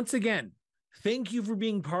 Now, once again, thank you for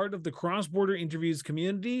being part of the Cross Border Interviews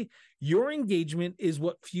community. Your engagement is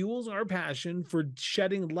what fuels our passion for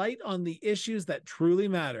shedding light on the issues that truly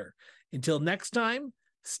matter. Until next time,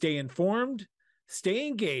 stay informed, stay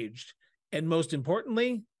engaged, and most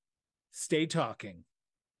importantly, stay talking.